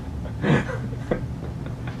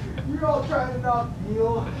 You're all trying to not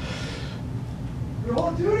feel. Your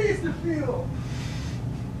whole duty is to feel.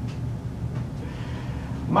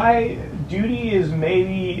 My duty is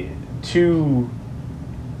maybe to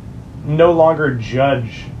no longer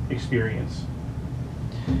judge experience.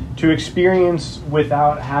 To experience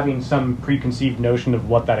without having some preconceived notion of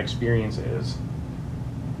what that experience is.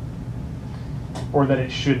 Or that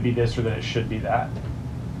it should be this or that it should be that.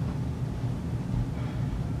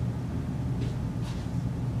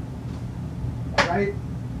 Right?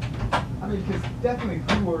 I mean, because definitely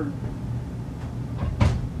people are.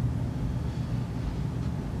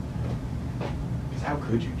 Because how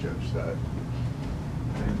could you judge that?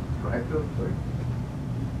 Right? Though? Like,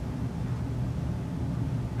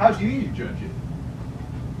 how do you judge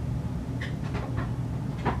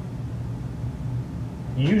it?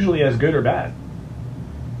 Usually as good or bad.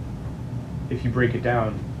 If you break it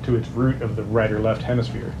down to its root of the right or left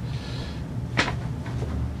hemisphere.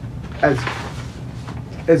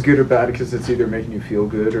 As good or bad because it's either making you feel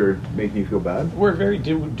good or making you feel bad? We're very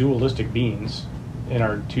dualistic beings in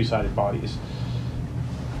our two-sided bodies.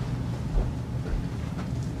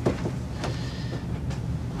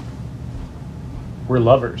 We're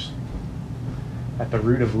lovers. At the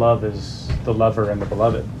root of love is the lover and the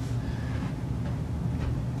beloved.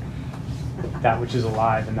 That which is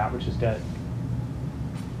alive and that which is dead.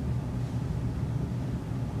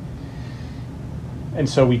 And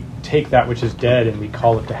so we take that which is dead and we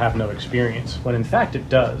call it to have no experience, when in fact it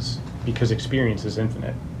does, because experience is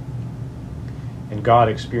infinite. And God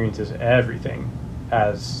experiences everything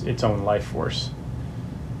as its own life force.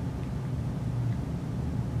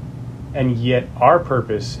 And yet our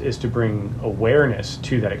purpose is to bring awareness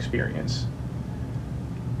to that experience.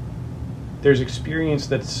 There's experience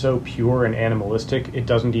that's so pure and animalistic, it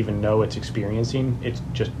doesn't even know it's experiencing.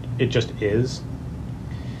 It just is.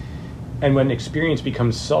 And when experience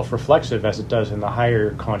becomes self-reflexive, as it does in the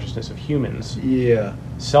higher consciousness of humans,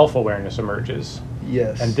 self-awareness emerges.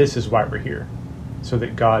 Yes. And this is why we're here. So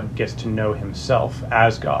that God gets to know himself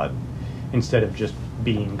as God, instead of just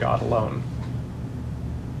being God alone.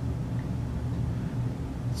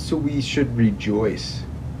 So we should rejoice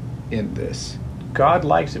in this. God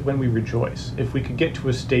likes it when we rejoice. If we could get to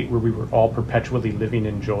a state where we were all perpetually living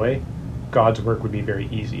in joy, God's work would be very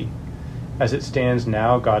easy. As it stands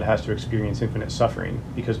now, God has to experience infinite suffering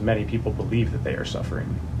because many people believe that they are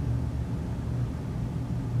suffering.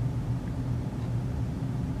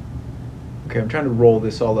 Okay, I'm trying to roll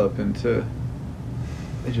this all up into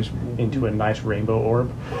a nice rainbow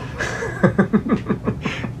orb.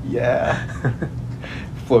 Yeah.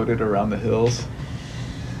 Floated around the hills.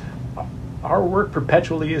 Our work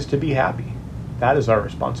perpetually is to be happy. That is our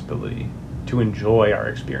responsibility, to enjoy our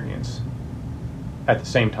experience at the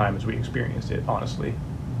same time as we experience it, honestly.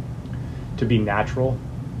 To be natural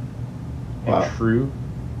and true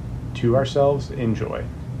to ourselves in joy.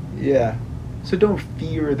 Yeah. So don't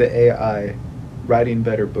fear the AI writing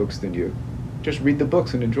better books than you. Just read the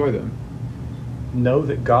books and enjoy them. Know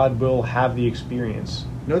that God will have the experience.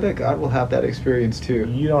 Know that God will have that experience too.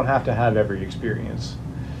 You don't have to have every experience.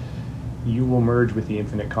 You will merge with the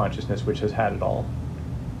infinite consciousness which has had it all,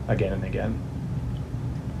 again and again.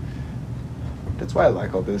 That's why I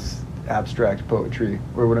like all this abstract poetry,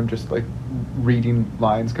 where when I'm just like reading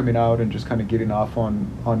lines coming out and just kind of getting off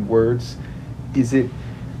on words, is it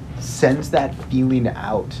sends that feeling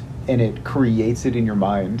out and it creates it in your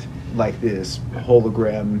mind like this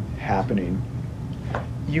hologram happening.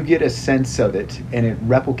 You get a sense of it and it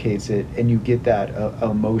replicates it and you get that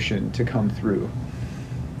emotion to come through.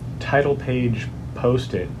 Title page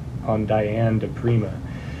post-it on Diane di Prima.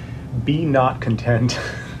 Be not content.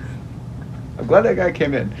 I'm glad that guy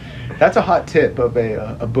came in. That's a hot tip of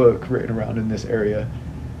a book written around in this area.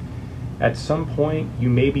 At some point, you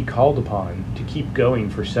may be called upon to keep going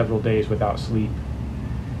for several days without sleep.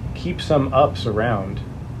 Keep some ups around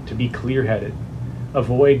to be clear-headed.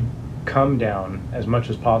 Avoid come down as much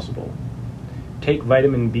as possible. Take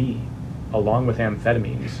vitamin B along with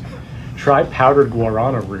amphetamines. Try powdered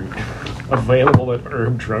guarana root, available at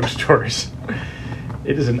herb drugstores.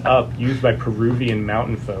 It is an up used by Peruvian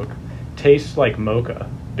mountain folk. Tastes like mocha,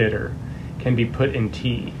 bitter. Can be put in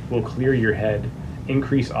tea, will clear your head,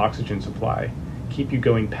 increase oxygen supply, keep you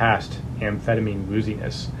going past amphetamine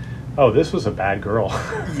wooziness. Oh, this was a bad girl.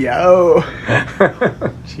 Yo.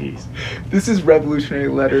 Jeez. This is revolutionary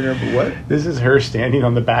letter number what? This is her standing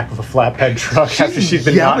on the back of a flatbed truck after she's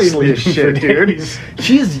been not yelling sleeping this shit, for days.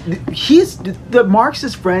 He's the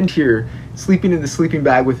Marxist friend here, sleeping in the sleeping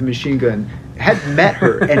bag with a machine gun, had met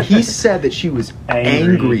her, and he said that she was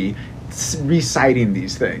angry reciting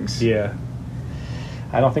these things. Yeah.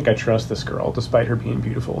 I don't think I trust this girl, despite her being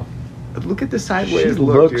beautiful. Look at the sideways She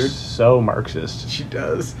look, looks dude. so Marxist. She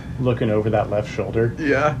does. Looking over that left shoulder.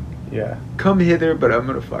 Yeah. Yeah. Come hither, but I'm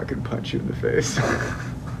gonna fucking punch you in the face.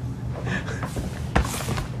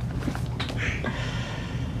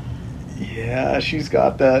 Yeah, she's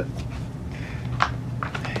got that.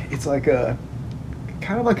 It's like a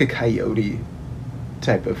kind of like a coyote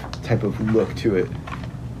type of look to it.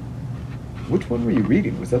 Which one were you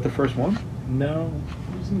reading? Was that the first one? No,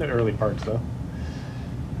 it was in the early parts, though.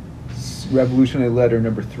 Revolutionary letter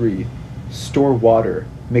number 3. Store water.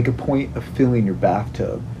 Make a point of filling your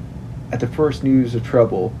bathtub. At the first news of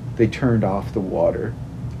trouble, they turned off the water.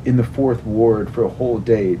 In the 4th ward for a whole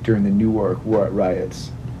day during the Newark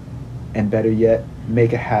riots. And better yet,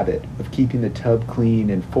 make a habit of keeping the tub clean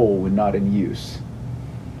and full when not in use.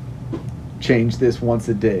 Change this once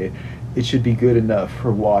a day. It should be good enough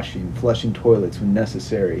for washing, flushing toilets when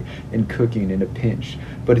necessary, and cooking in a pinch.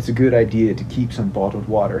 But it's a good idea to keep some bottled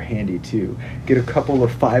water handy too. Get a couple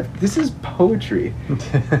of 5... This is poetry.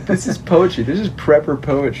 This is poetry. This is prepper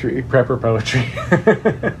poetry. Prepper poetry.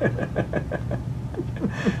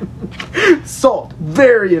 Salt,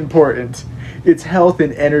 very important. It's health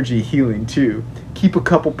and energy healing too. Keep a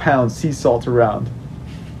couple pounds sea salt around.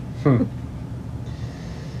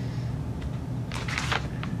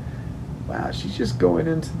 Wow, she's just going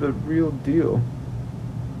into the real deal.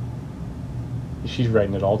 She's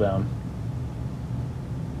writing it all down.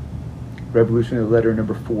 Revolutionary letter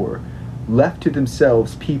number 4. Left to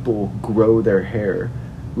themselves, people grow their hair.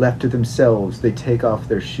 Left to themselves, they take off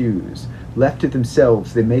their shoes. Left to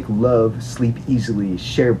themselves, they make love, sleep easily,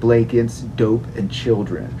 share blankets, dope, and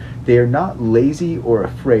children. They are not lazy or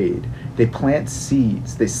afraid. They plant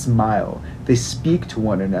seeds, they smile, they speak to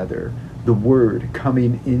one another. The word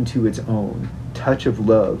coming into its own, touch of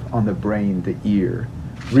love on the brain, the ear.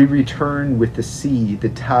 We return with the sea, the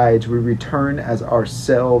tides, we return as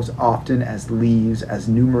ourselves, often as leaves, as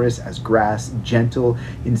numerous as grass, gentle,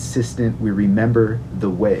 insistent, we remember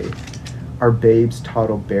the way. Our babes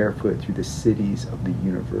toddle barefoot through the cities of the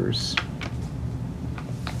universe.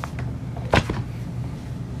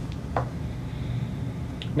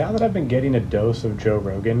 Now that I've been getting a dose of Joe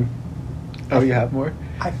Rogan... Oh, you have more?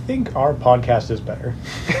 I think our podcast is better.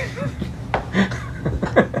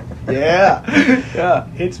 Yeah. Yeah.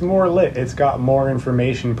 It's more lit. It's got more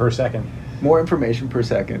information per second. More information per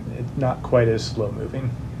second. It's not quite as slow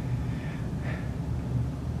moving.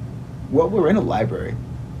 Well, we're in a library.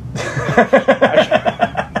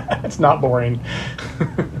 It's not boring.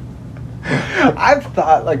 I've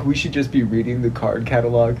thought like we should just be reading the card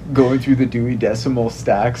catalog, going through the Dewey Decimal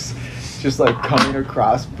stacks, just like coming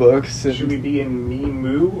across books. And... Should we be in Me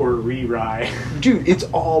Moo or Re-Rye? Dude, it's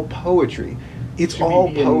all poetry. It's Should all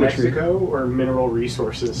we be poetry. in Mexico or Mineral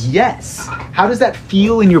Resources? Yes. How does that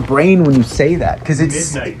feel in your brain when you say that? Because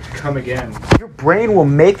it's Midnight, come again. your brain will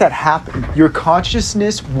make that happen. Your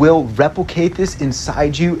consciousness will replicate this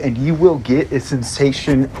inside you, and you will get a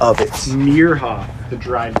sensation of it. Mirha, the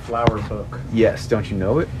Dried Flower Book. Yes, don't you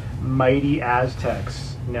know it? Mighty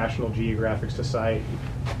Aztecs, National Geographic Society.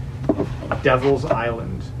 Devil's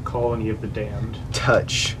Island, Colony of the Damned.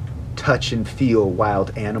 Touch and feel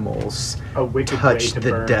wild animals. A wicked Touch way to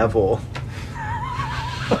the burn. devil.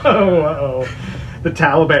 Oh, the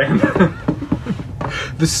Taliban.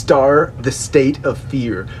 The Star, The State of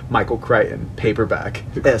Fear, Michael Crichton, paperback,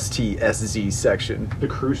 STSZ section. The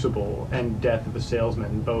Crucible and Death of the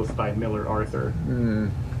Salesman, both by Miller Arthur.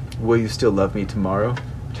 Will You Still Love Me Tomorrow?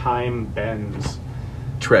 Time Bends.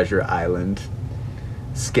 Treasure Island,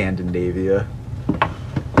 Scandinavia.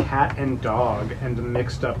 cat and dog and the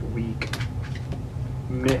mixed up week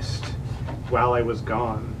missed while I was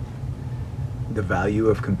gone. The value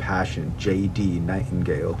of compassion, J.D.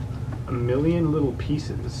 Nightingale. A million little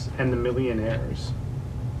pieces and the millionaires.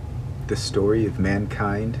 The story of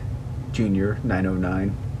mankind, Junior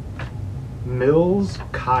 909. Mills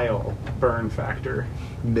Kyle burn factor.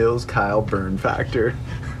 Mills Kyle burn factor.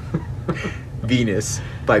 Venus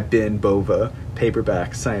by Ben Bova,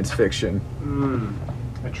 paperback science fiction.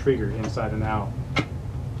 A trigger inside and out.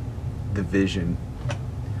 The vision.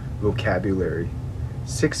 Vocabulary.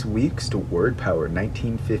 6 weeks to word power,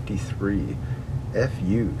 1953.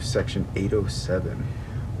 FU, section 807.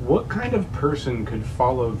 What kind of person could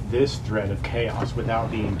follow this thread of chaos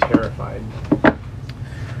without being terrified?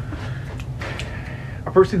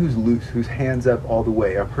 A person who's loose, whose hands up all the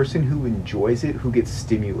way. A person who enjoys it, who gets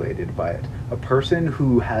stimulated by it. A person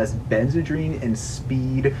who has benzodrine and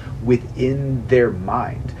speed within their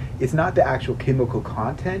mind. It's not the actual chemical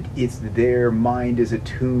content, it's their mind is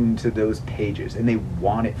attuned to those pages, and they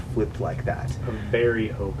want it flipped like that. A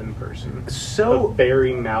very open person. So a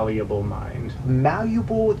very malleable mind.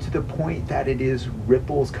 Malleable to the point that it is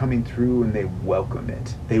ripples coming through and they welcome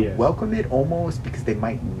it. They Yes. welcome it almost because they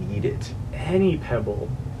might need it. Any pebble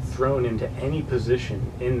thrown into any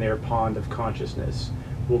position in their pond of consciousness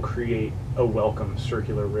will create a welcome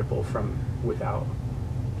circular ripple from without.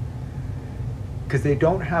 Because they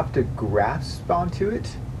don't have to grasp onto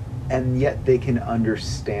it, and yet they can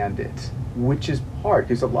understand it, which is hard,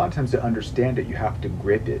 because a lot of times to understand it, you have to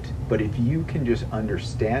grip it. But if you can just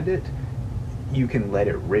understand it, you can let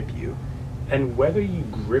it rip you. And whether you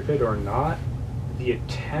grip it or not, the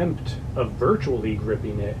attempt of virtually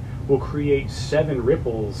gripping it will create 7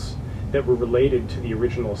 ripples that were related to the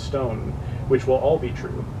original stone, which will all be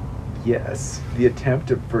true. Yes, the attempt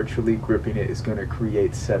of virtually gripping it is going to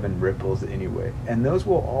create 7 ripples anyway, and those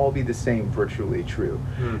will all be the same virtually true.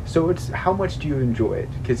 So it's how much do you enjoy it?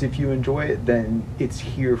 Because if you enjoy it, then it's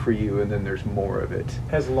here for you, and then there's more of it.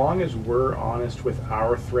 As long as we're honest with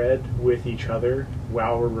our thread with each other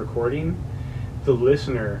while we're recording, the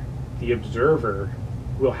listener, the observer,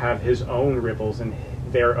 will have his own ripples and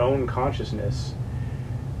their own consciousness,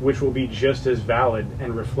 which will be just as valid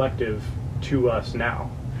and reflective to us now.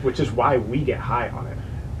 Which is why we get high on it.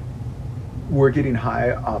 We're getting high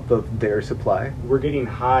off of their supply. We're getting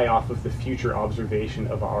high off of the future observation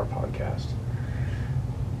of our podcast.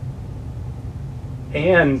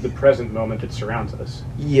 And the present moment that surrounds us.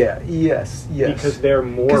 Yes. Because they're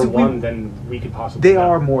more one than we could possibly They know.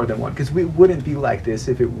 are more than one, because we wouldn't be like this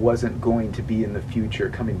if it wasn't going to be in the future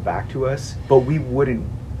coming back to us, but we wouldn't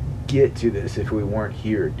get to this if we weren't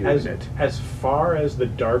here doing it. As far as the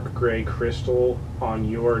dark gray crystal on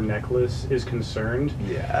your necklace is concerned,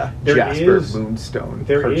 Yeah, there Jasper is- Moonstone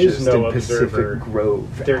there is purchased no in Pacific observer.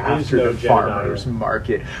 Grove There is after no the Jedidiah. farmer's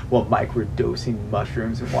market while microdosing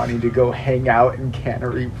mushrooms and wanting to go hang out in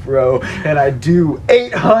Cannery Row. And I do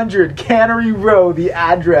 800 Cannery Row, the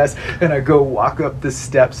address, and I go walk up the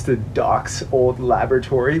steps to Doc's old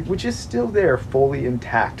laboratory, which is still there, fully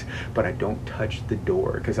intact, but I don't touch the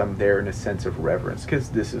door because I'm there in a sense of reverence, because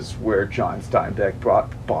this is where John Steinbeck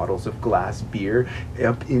brought bottles of glass beer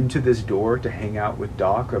up into this door to hang out with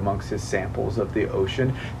Doc amongst his samples of the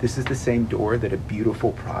ocean. This is the same door that a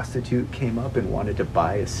beautiful prostitute came up and wanted to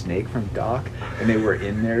buy a snake from Doc, and they were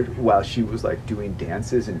in there while she was like doing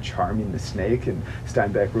dances and charming the snake, and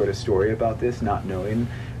Steinbeck wrote a story about this, not knowing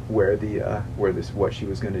what she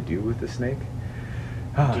was going to do with the snake.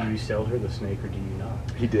 do you sell her the snake or do you not?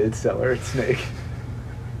 He did sell her a snake.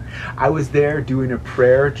 I was there doing a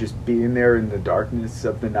prayer, just being there in the darkness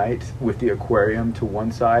of the night with the aquarium to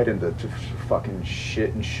one side and the fucking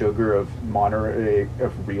shit and sugar of Monterey,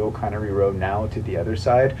 of Rio Cannery Row now to the other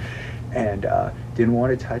side, and didn't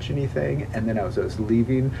want to touch anything. And then I was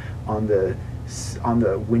leaving on the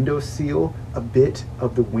window seal. A bit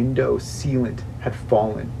of the window sealant had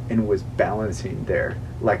fallen and was balancing there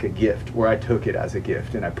like a gift, where I took it as a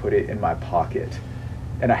gift and I put it in my pocket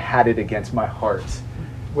and I had it against my heart.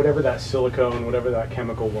 Whatever that silicone, whatever that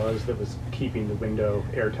chemical was that was keeping the window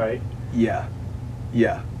airtight. Yeah.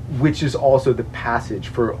 Which is also the passage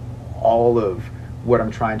for all of what I'm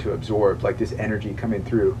trying to absorb, like this energy coming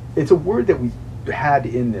through. It's a word that we had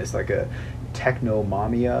in this, like a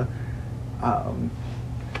technomania, to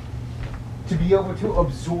be able to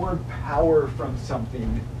absorb power from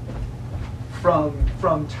something,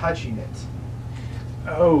 from touching it.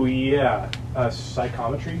 Oh yeah,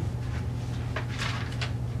 psychometry.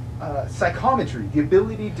 Psychometry, the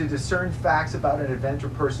ability to discern facts about an event or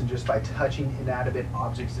person just by touching inanimate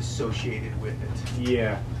objects associated with it.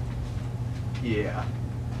 Yeah.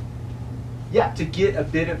 Yeah, to get a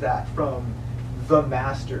bit of that from the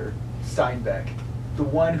master, Steinbeck, the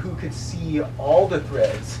one who could see all the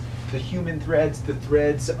threads, the human threads, the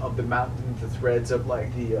threads of the mountain, the threads of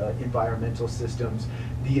like the environmental systems,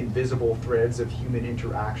 the invisible threads of human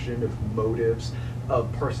interaction, of motives,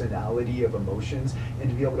 of personality, of emotions, and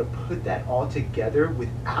to be able to put that all together with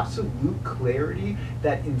absolute clarity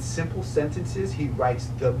that in simple sentences he writes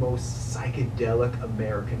the most psychedelic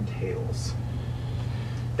American tales.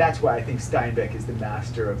 That's why I think Steinbeck is the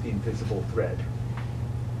master of the invisible thread.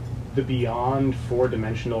 The beyond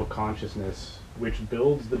four-dimensional consciousness, which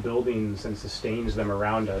builds the buildings and sustains them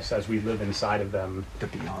around us as we live inside of them. The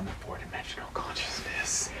beyond the four-dimensional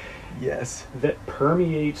consciousness. Yes. That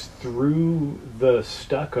permeates through the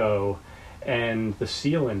stucco and the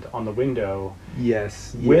sealant on the window.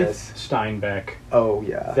 Yes. With yes. Steinbeck. Oh,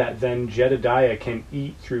 yeah. That then Jedidiah can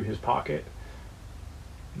eat through his pocket.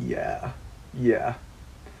 Yeah. Yeah.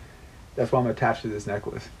 That's why I'm attached to this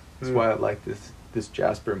necklace. That's why I like this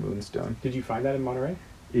Jasper moonstone. Did you find that in Monterey?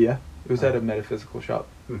 Yeah. It was at a metaphysical shop.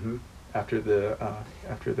 Mm-hmm. After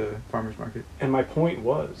the farmer's market. And my point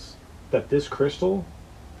was that this crystal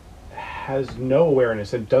has no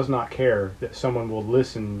awareness and does not care that someone will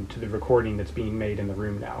listen to the recording that's being made in the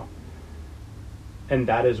room now. And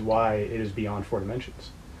that is why it is beyond four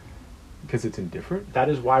dimensions. Because it's indifferent? That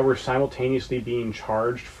is why we're simultaneously being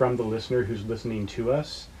charged from the listener who's listening to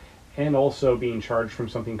us, and also being charged from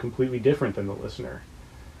something completely different than the listener.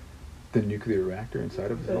 The nuclear reactor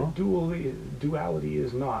inside of us all? Duality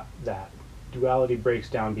is not that. Duality breaks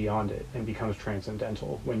down beyond it and becomes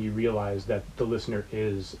transcendental when you realize that the listener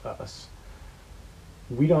is us.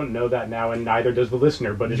 We don't know that now, and neither does the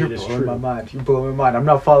listener, but it is true. You're blowing my mind. You're blowing my mind. I'm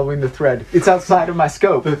not following the thread. It's outside of my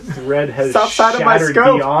scope. The thread has outside of my shattered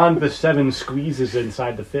scope. beyond the 7 squeezes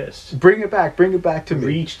inside the fist. Bring it back. Bring it back to me.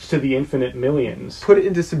 Reached to the infinite millions. Put it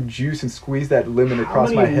into some juice and squeeze that lemon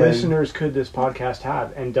across my head. How many listeners could this podcast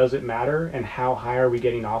have, and does it matter? And how high are we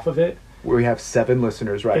getting off of it? We have 7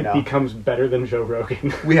 listeners right now. It becomes better than Joe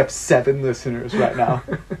Rogan. We have 7 listeners right now.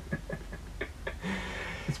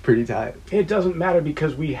 It's pretty tight. It doesn't matter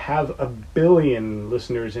because we have 1 billion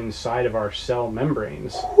listeners inside of our cell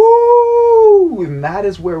membranes. Woo! And that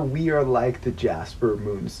is where we are like the Jasper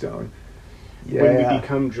Moonstone. Yeah. When we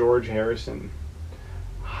become George Harrison,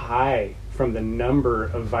 high from the number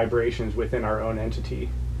of vibrations within our own entity.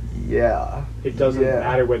 Yeah. It doesn't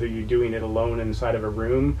matter whether you're doing it alone inside of a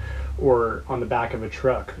room or on the back of a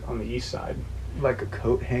truck on the east side. Like a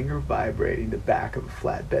coat hanger vibrating the back of a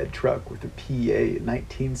flatbed truck with a PA in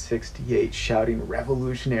 1968 shouting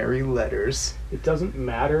revolutionary letters. It doesn't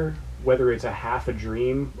matter whether it's a half a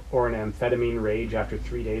dream or an amphetamine rage after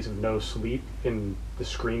 3 days of no sleep in the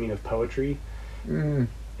screaming of poetry, in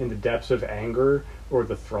the depths of anger or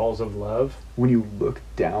the thralls of love. When you look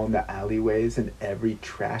down the alleyways and every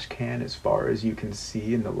trash can as far as you can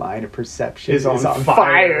see in the line of perception is on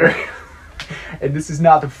fire. And this is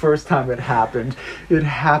not the first time it happened. It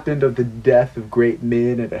happened of the death of great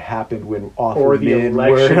men, and it happened when awful or the men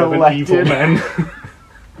election were of elected. an evil men.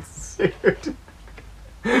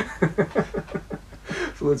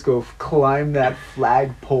 So let's go climb that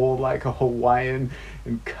flagpole like a Hawaiian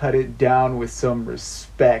and cut it down with some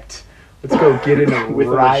respect. Let's go get in a with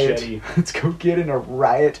riot. A machete. Let's go get in a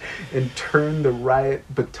riot and turn the riot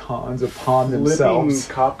batons upon themselves.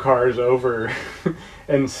 Flipping cop cars over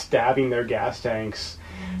and stabbing their gas tanks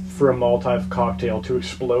for a Molotov cocktail to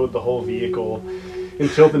explode the whole vehicle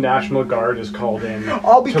until the National Guard is called in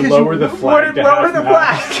to lower the flag to lower the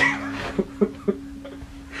half-mast. flag.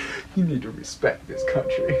 You need to respect this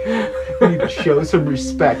country. You need to show some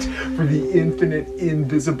respect for the infinite,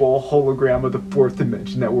 invisible hologram of the fourth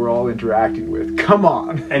dimension that we're all interacting with. Come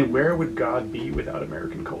on. And where would God be without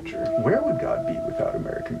American culture? Where would God be without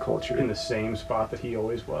American culture? In the same spot that he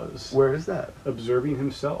always was. Where is that? Observing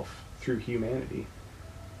himself through humanity.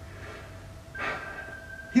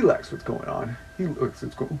 He likes what's going on. He looks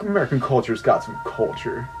what's going on. American culture's got some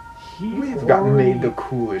culture. We've gotten made the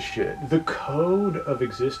coolest shit. The code of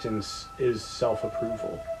existence is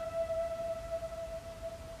self-approval.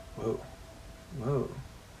 Whoa.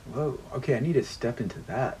 Okay, I need to step into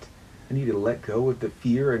that. I need to let go of the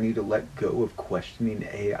fear. I need to let go of questioning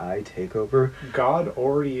AI takeover. God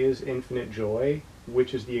already is infinite joy,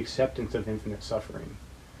 which is the acceptance of infinite suffering.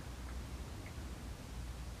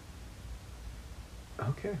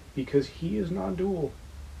 Okay. Because he is non-dual,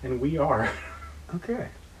 and we are. Okay.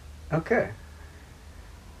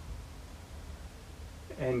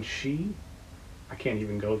 And she, I can't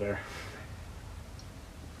even go there.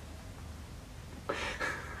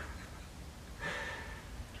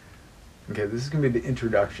 Okay, Okay, this is gonna be the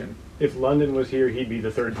introduction. If London was here, he'd be the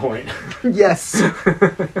third point. Yes.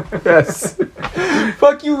 Yes.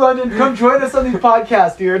 Fuck you, London. Come join us on these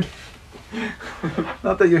podcasts, dude.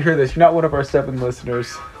 Not that you hear this. You're not one of our 7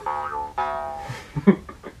 listeners.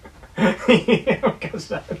 Because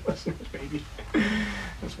 7 listeners, baby.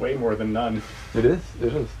 That's way more than none. It is.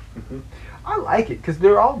 It is. Mm-hmm. I like it because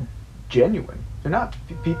they're all genuine. They're not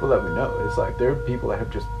people that we know. It's like they're people that have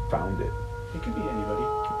just found it. It could be anybody.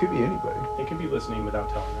 It could be anybody. They could be listening without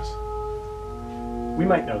telling us. We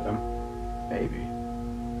might know them. Maybe.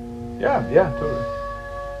 Yeah, totally.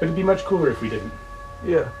 But it'd be much cooler if we didn't.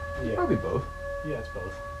 Yeah. Yeah. Probably both. Yeah, it's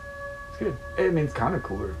both. It's good. I mean, it's kind of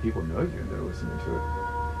cooler if people know you and they're listening to it.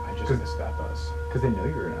 I just missed that bus. Because they know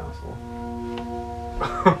you're an asshole.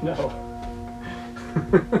 No.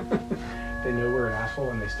 They know we're an asshole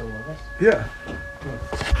and they still love us? Yeah.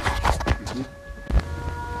 Mm-hmm.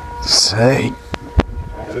 Say.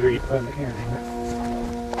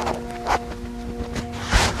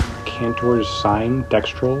 Cantor's sign,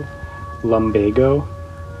 dextral, lumbago,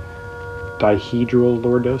 dihedral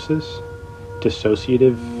lordosis,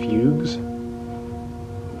 dissociative fugues.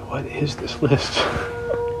 What is this list?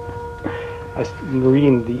 I'm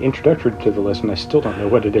reading the introductory to the list and I still don't know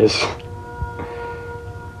what it is.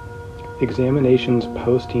 Examinations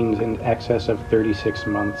postings in excess of 36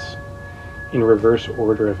 months in reverse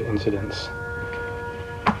order of incidence.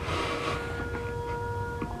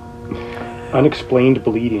 Unexplained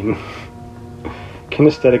bleeding.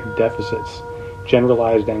 Kinesthetic deficits.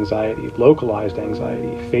 Generalized anxiety. Localized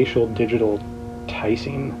anxiety. Facial digital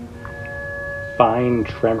ticing. Fine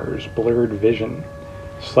tremors. Blurred vision.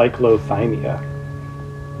 Cyclothymia.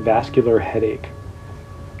 Vascular headache.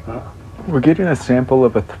 We're getting a sample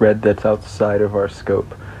of a thread that's outside of our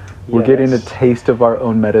scope. We're Yes. getting a taste of our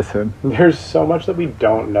own medicine. There's so much that we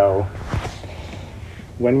don't know.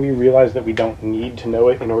 When we realize that we don't need to know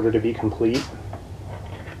it in order to be complete,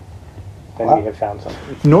 then we have found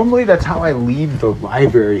something. Normally that's how I leave the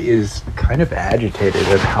library, is kind of agitated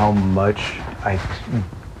at how much I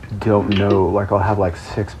don't know. Like I'll have like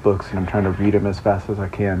 6 books and I'm trying to read them as fast as I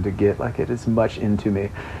can to get like it as much into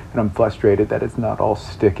me. And I'm frustrated that it's not all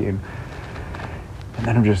sticking. And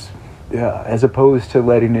then I'm just, as opposed to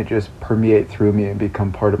letting it just permeate through me and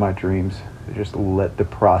become part of my dreams, I just let the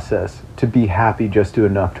process to be happy just do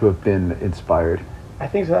enough to have been inspired. I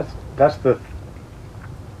think that's the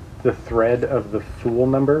thread of the fool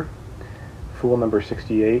number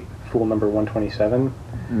 68, fool number 127.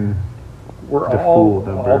 We're The all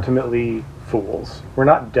fool number. ultimately fools. We're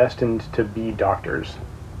not destined to be doctors.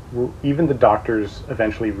 Even the doctors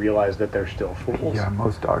eventually realize that they're still fools. Yeah,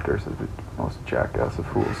 most doctors are the most jackass of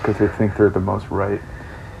fools because they think they're the most right.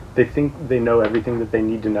 They think they know everything that they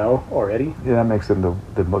need to know already. Yeah, that makes them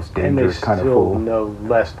the most dangerous and they kind of still fool. know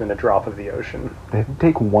less than a drop of the ocean. They have to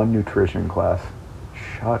take 1 nutrition class.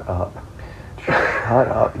 Shut up. Shut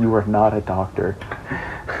up. You are not a doctor.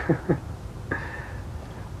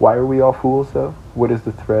 Why are we all fools, though? What is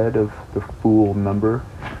the thread of the fool number?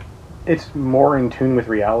 It's more in tune with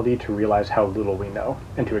reality to realize how little we know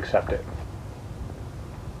and to accept it.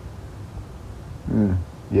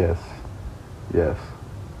 Yes. Yes.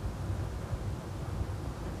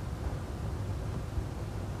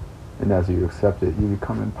 And as you accept it, you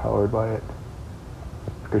become empowered by it.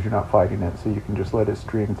 Because you're not fighting it, so you can just let it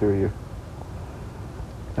stream through you.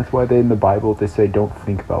 That's why in the Bible they say don't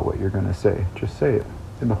think about what you're going to say. Just say it.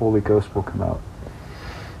 And the Holy Ghost will come out.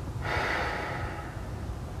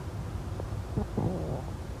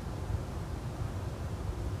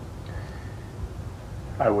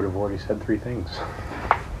 I would have already said 3 things.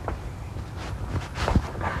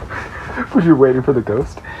 Was you waiting for the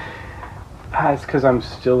ghost? It's because I'm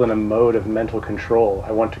still in a mode of mental control.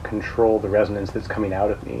 I want to control the resonance that's coming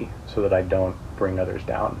out of me so that I don't bring others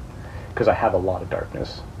down. Because I have a lot of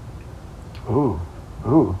darkness. Ooh.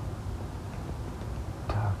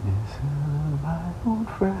 Darkness, my old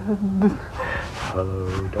friend.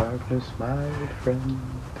 Hello, darkness, my old friend.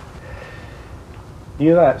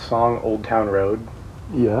 You know that song, Old Town Road?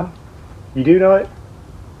 Yeah. You do know it?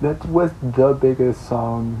 That was the biggest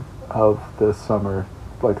song of the summer,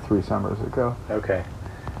 like 3 summers ago. Okay.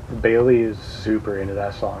 Bailey is super into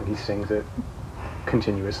that song. He sings it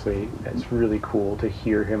continuously. It's really cool to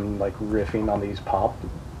hear him like riffing on these pop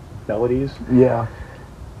melodies. Yeah.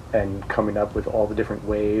 And coming up with all the different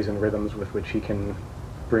ways and rhythms with which he can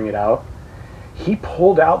bring it out. He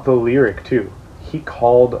pulled out the lyric too. He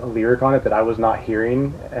called a lyric on it that I was not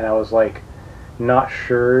hearing, and I was like not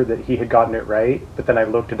sure that he had gotten it right, but then I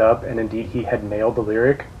looked it up and indeed he had nailed the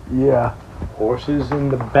lyric. Yeah. Horses in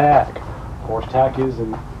the back. Horse tack is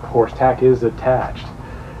attached.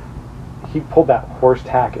 he pulled that horse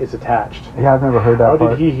tack is attached. Yeah, I've never heard that How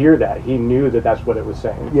part. did he hear that? He knew that that's what it was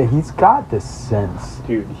saying. Yeah, he's got this sense.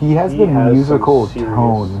 Dude, he has the some musical serious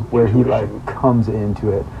tone where he intuition. like comes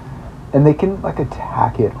into it. And they can like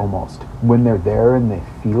attack it almost when they're there and they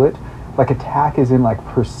feel it. Like attack is in like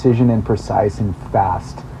precision and precise and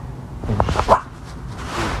fast.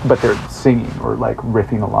 But they're singing or like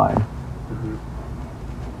riffing a line.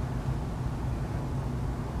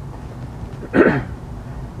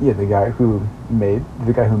 Yeah, the guy who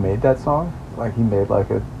made that song, like he made like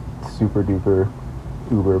a super duper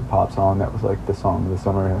uber pop song that was like the song of the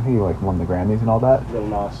summer. He like won the Grammys and all that. Lil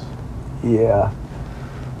Nas. Yeah.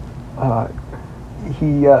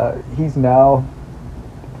 He's now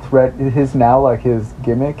his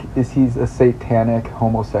gimmick is he's a satanic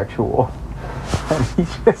homosexual. And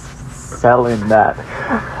he's just selling that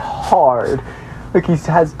hard. Like he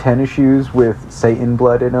has tennis shoes with Satan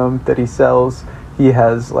blood in them that he sells. He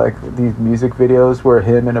has like these music videos where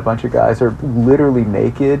him and a bunch of guys are literally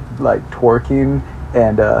naked, like twerking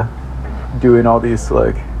and doing all these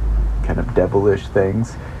like kind of devilish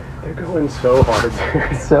things. They're going so hard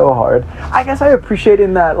there. So hard. I guess I appreciate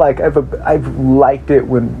in that like I've liked it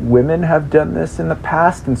when women have done this in the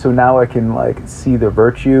past, and so now I can like see the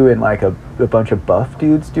virtue in like a bunch of buff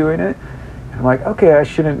dudes doing it. And I'm like, okay, I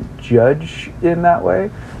shouldn't judge in that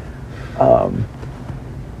way.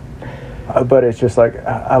 But it's just like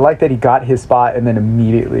I like that he got his spot and then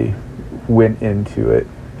immediately went into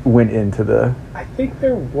the. I think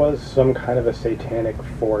there was some kind of a satanic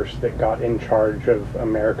force that got in charge of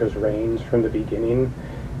America's reigns from the beginning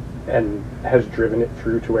and has driven it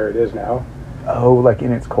through to where it is now. Oh, like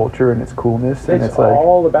in its culture and its coolness, and It's like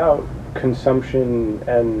all about consumption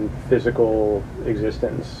and physical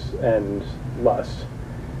existence and lust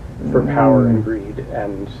for power and greed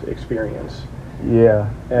and experience. yeah,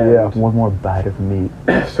 And- yeah. One more bite of meat.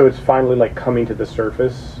 So it's finally like coming to the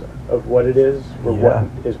surface of what it is, or Yeah.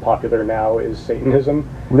 what is popular now is Satanism.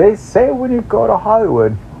 They say when you go to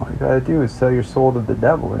Hollywood, all you gotta do is sell your soul to the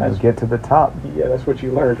devil and That's- you get to the top. Yeah, that's what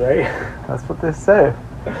you learned, right? That's what they say.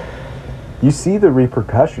 You see the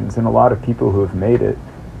repercussions in a lot of people who have made it.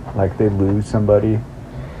 Like they lose somebody.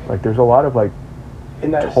 Like there's a lot of like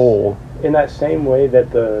In that toll. in that same way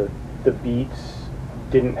that the Beats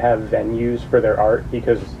didn't have venues for their art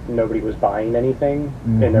because nobody was buying anything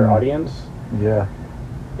in their Mhm. audience. Yeah.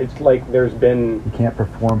 It's like there's been You can't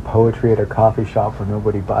perform poetry at a coffee shop where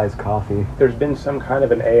nobody buys coffee. some kind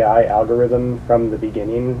of an AI algorithm from the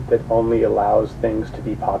beginning that only allows things to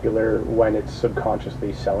be popular when it's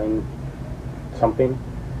subconsciously selling something.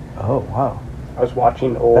 Oh, wow. I was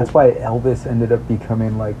watching old. That's why Elvis ended up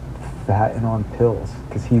becoming like fat and on pills,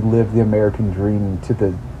 because he lived the American dream to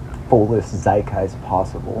the fullest zeitgeist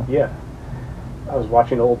possible. Yeah. I was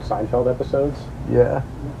watching old Seinfeld episodes. Yeah,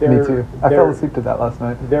 me They're- too. I they're- fell asleep to that last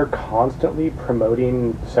night. They're constantly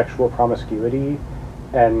promoting sexual promiscuity,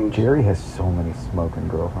 and Jerry has so many smoking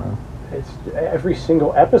girlfriends. it's every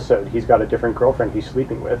single episode he's got a different girlfriend he's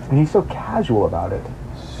sleeping with. And he's so casual about it.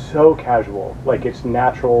 So casual, like it's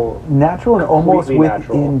natural. Natural and almost Completely with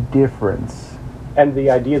natural. indifference. And the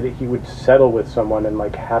idea that he would settle with someone and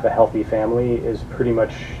like have a healthy family is pretty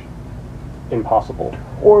much impossible.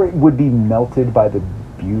 Or it would be melted by the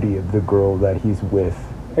beauty of the girl that he's with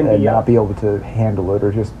And and, the, not be able to handle it,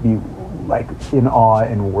 or just be like in awe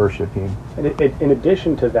and worshiping. And in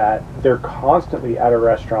addition to that, they're constantly at a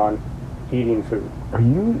restaurant eating food. Are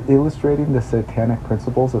you illustrating the satanic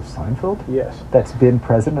principles of Seinfeld? Yes. That's been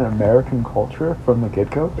present in American culture from the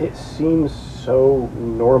get-go? It seems so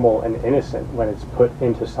normal and innocent when it's put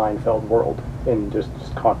into Seinfeld world and just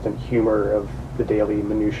constant humor of the daily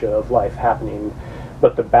minutia of life happening.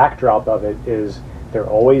 But the backdrop of it is they're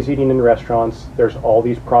always eating in restaurants. There's all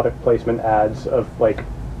these product placement ads of like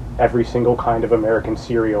every single kind of American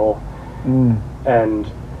cereal, and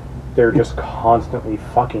they're just constantly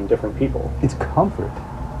fucking different people. It's comfort.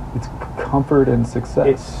 It's comfort and success.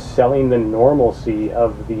 It's selling the normalcy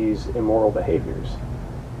of these immoral behaviors.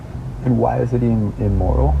 And why is it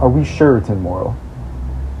immoral? Are we sure it's immoral?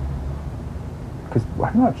 Because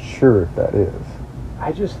I'm not sure if that is.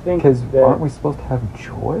 I just think Because that aren't we supposed to have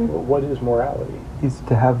joy? what is morality? Is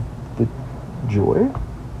to have the joy?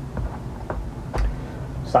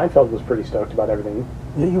 Seinfeld was pretty stoked about everything.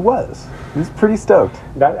 Yeah, he was. He was pretty stoked.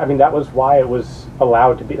 That was why it was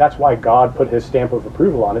allowed to be. That's why God put his stamp of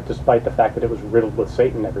approval on it, despite the fact that it was riddled with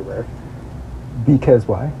Satan everywhere. Because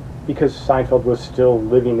why? Because Seinfeld was still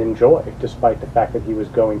living in joy, despite the fact that he was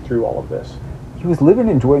going through all of this. he was living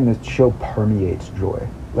in joy, and the show permeates joy.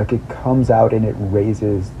 Like, it comes out and it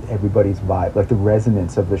raises everybody's vibe. Like, the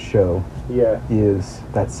resonance of the show is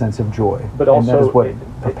that sense of joy. But and also that is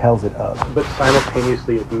what propels it up. But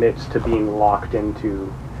simultaneously admits to being locked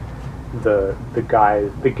into the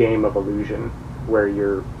game of illusion, where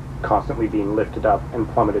you're constantly being lifted up and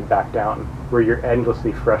plummeted back down, where you're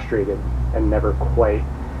endlessly frustrated and never quite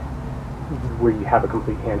where you have a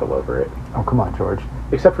complete handle over it. Oh, come on, George.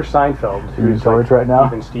 Except for Seinfeld, who's George like right now?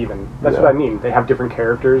 even Steven. That's what I mean. They have different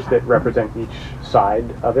characters that represent each side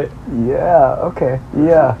of it. Yeah, okay.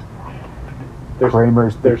 Yeah.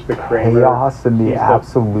 Kramer's there's the Kramer, chaos and the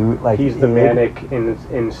absolute, like... He's the manic,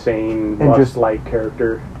 insane, and lust-like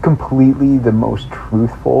character. Completely the most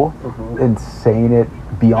truthful and saying it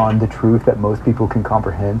beyond the truth that most people can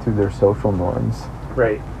comprehend through their social norms.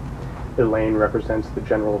 Right. Elaine represents the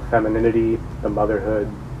general femininity, the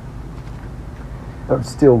motherhood. But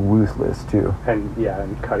still ruthless, too.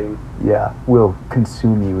 And cutting. Yeah, will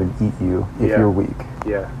consume you and eat you if you're weak.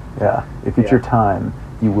 Yeah. Yeah, if it's your time,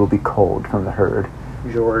 you will be cold from the herd.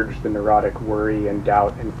 George, the neurotic worry and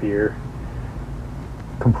doubt and fear.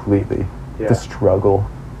 Completely. Yeah. The struggle.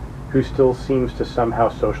 Who still seems to somehow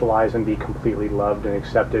socialize and be completely loved and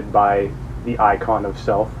accepted by the icon of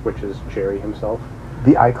self, which is Jerry himself.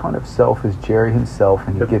 The icon of self is Jerry himself,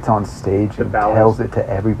 and he gets on stage and tells it to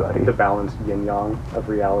everybody. The balanced yin-yang of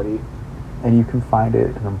reality. And you can find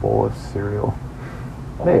it in a bowl of cereal.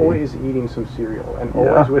 Maybe. Always eating some cereal, and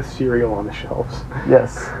always with cereal on the shelves.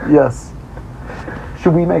 Yes, yes.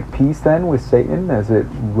 Should we make peace then with Satan as it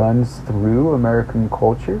runs through American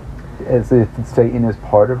culture? As if Satan is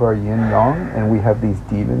part of our yin-yang, and we have these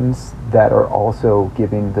demons that are also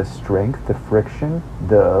giving the strength, the friction,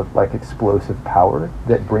 the explosive power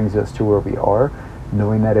that brings us to where we are,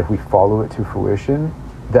 knowing that if we follow it to fruition,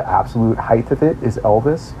 the absolute height of it is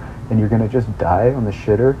Elvis, and you're going to just die on the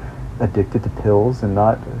shitter, addicted to pills and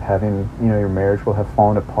not having, your marriage will have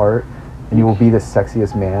fallen apart, and you will be the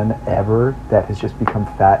sexiest man ever that has just become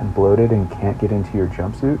fat and bloated and can't get into your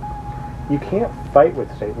jumpsuit. You can't fight with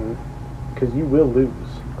Satan, because you will lose.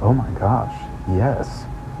 Oh my gosh, yes.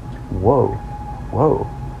 Whoa.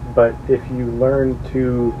 But if you learn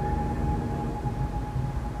to,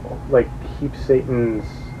 keep Satan's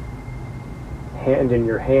hand in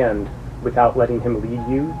your hand without letting him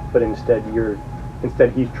lead you, but instead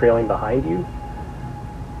he's trailing behind you,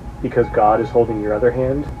 because God is holding your other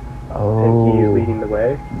hand, and he is leading the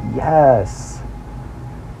way. Yes.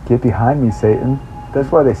 Get behind me, Satan. That's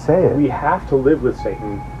why they say it. We have to live with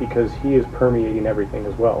Satan because he is permeating everything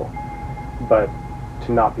as well. But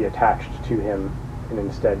to not be attached to him, and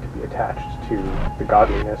instead to be attached to the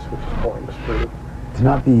godliness which is pulling us through. To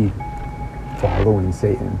not be following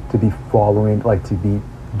Satan. To be following, to be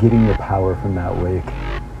getting your power from that wake.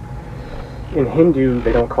 In Hindu,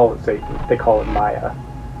 they don't call it Satan. They call it Maya.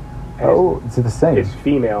 And it's the same. It's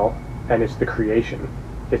female, and it's the creation.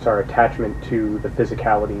 It's our attachment to the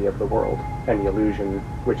physicality of the world and the illusion,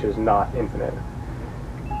 which is not infinite.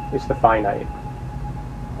 It's the finite.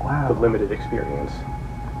 Wow. The limited experience.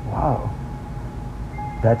 Wow.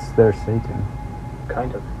 That's their Satan.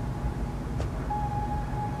 Kind of.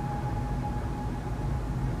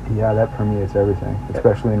 Yeah, that permeates everything,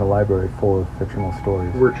 especially in a library full of fictional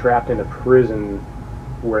stories. We're trapped in a prison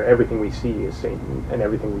where everything we see is Satan and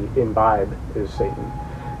everything we imbibe is Satan.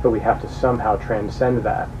 But we have to somehow transcend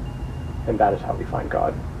that, and that is how we find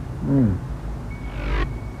God.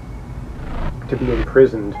 To be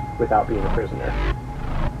imprisoned without being a prisoner.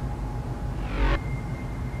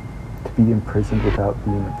 To be imprisoned without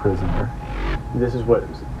being a prisoner. This is what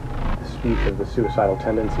the speech of the suicidal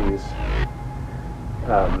tendencies,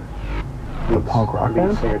 the punk rock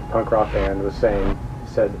band? singer of the punk rock band was saying. He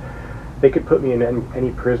said, they could put me in any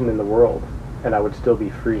prison in the world, and I would still be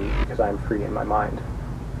free because I'm free in my mind.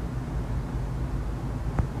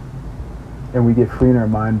 And we get free in our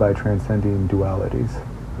mind by transcending dualities.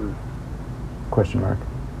 Question mark.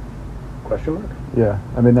 Question mark? Yeah,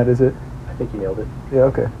 that is it. I think you nailed it. Yeah,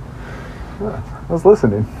 okay. I was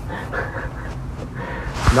listening.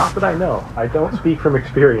 Not that I know. I don't speak from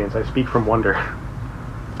experience. I speak from wonder.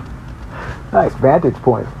 Nice vantage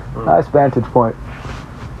point. Nice vantage point.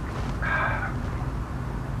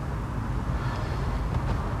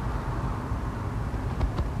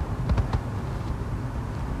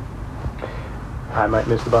 I might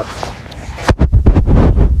miss the bus.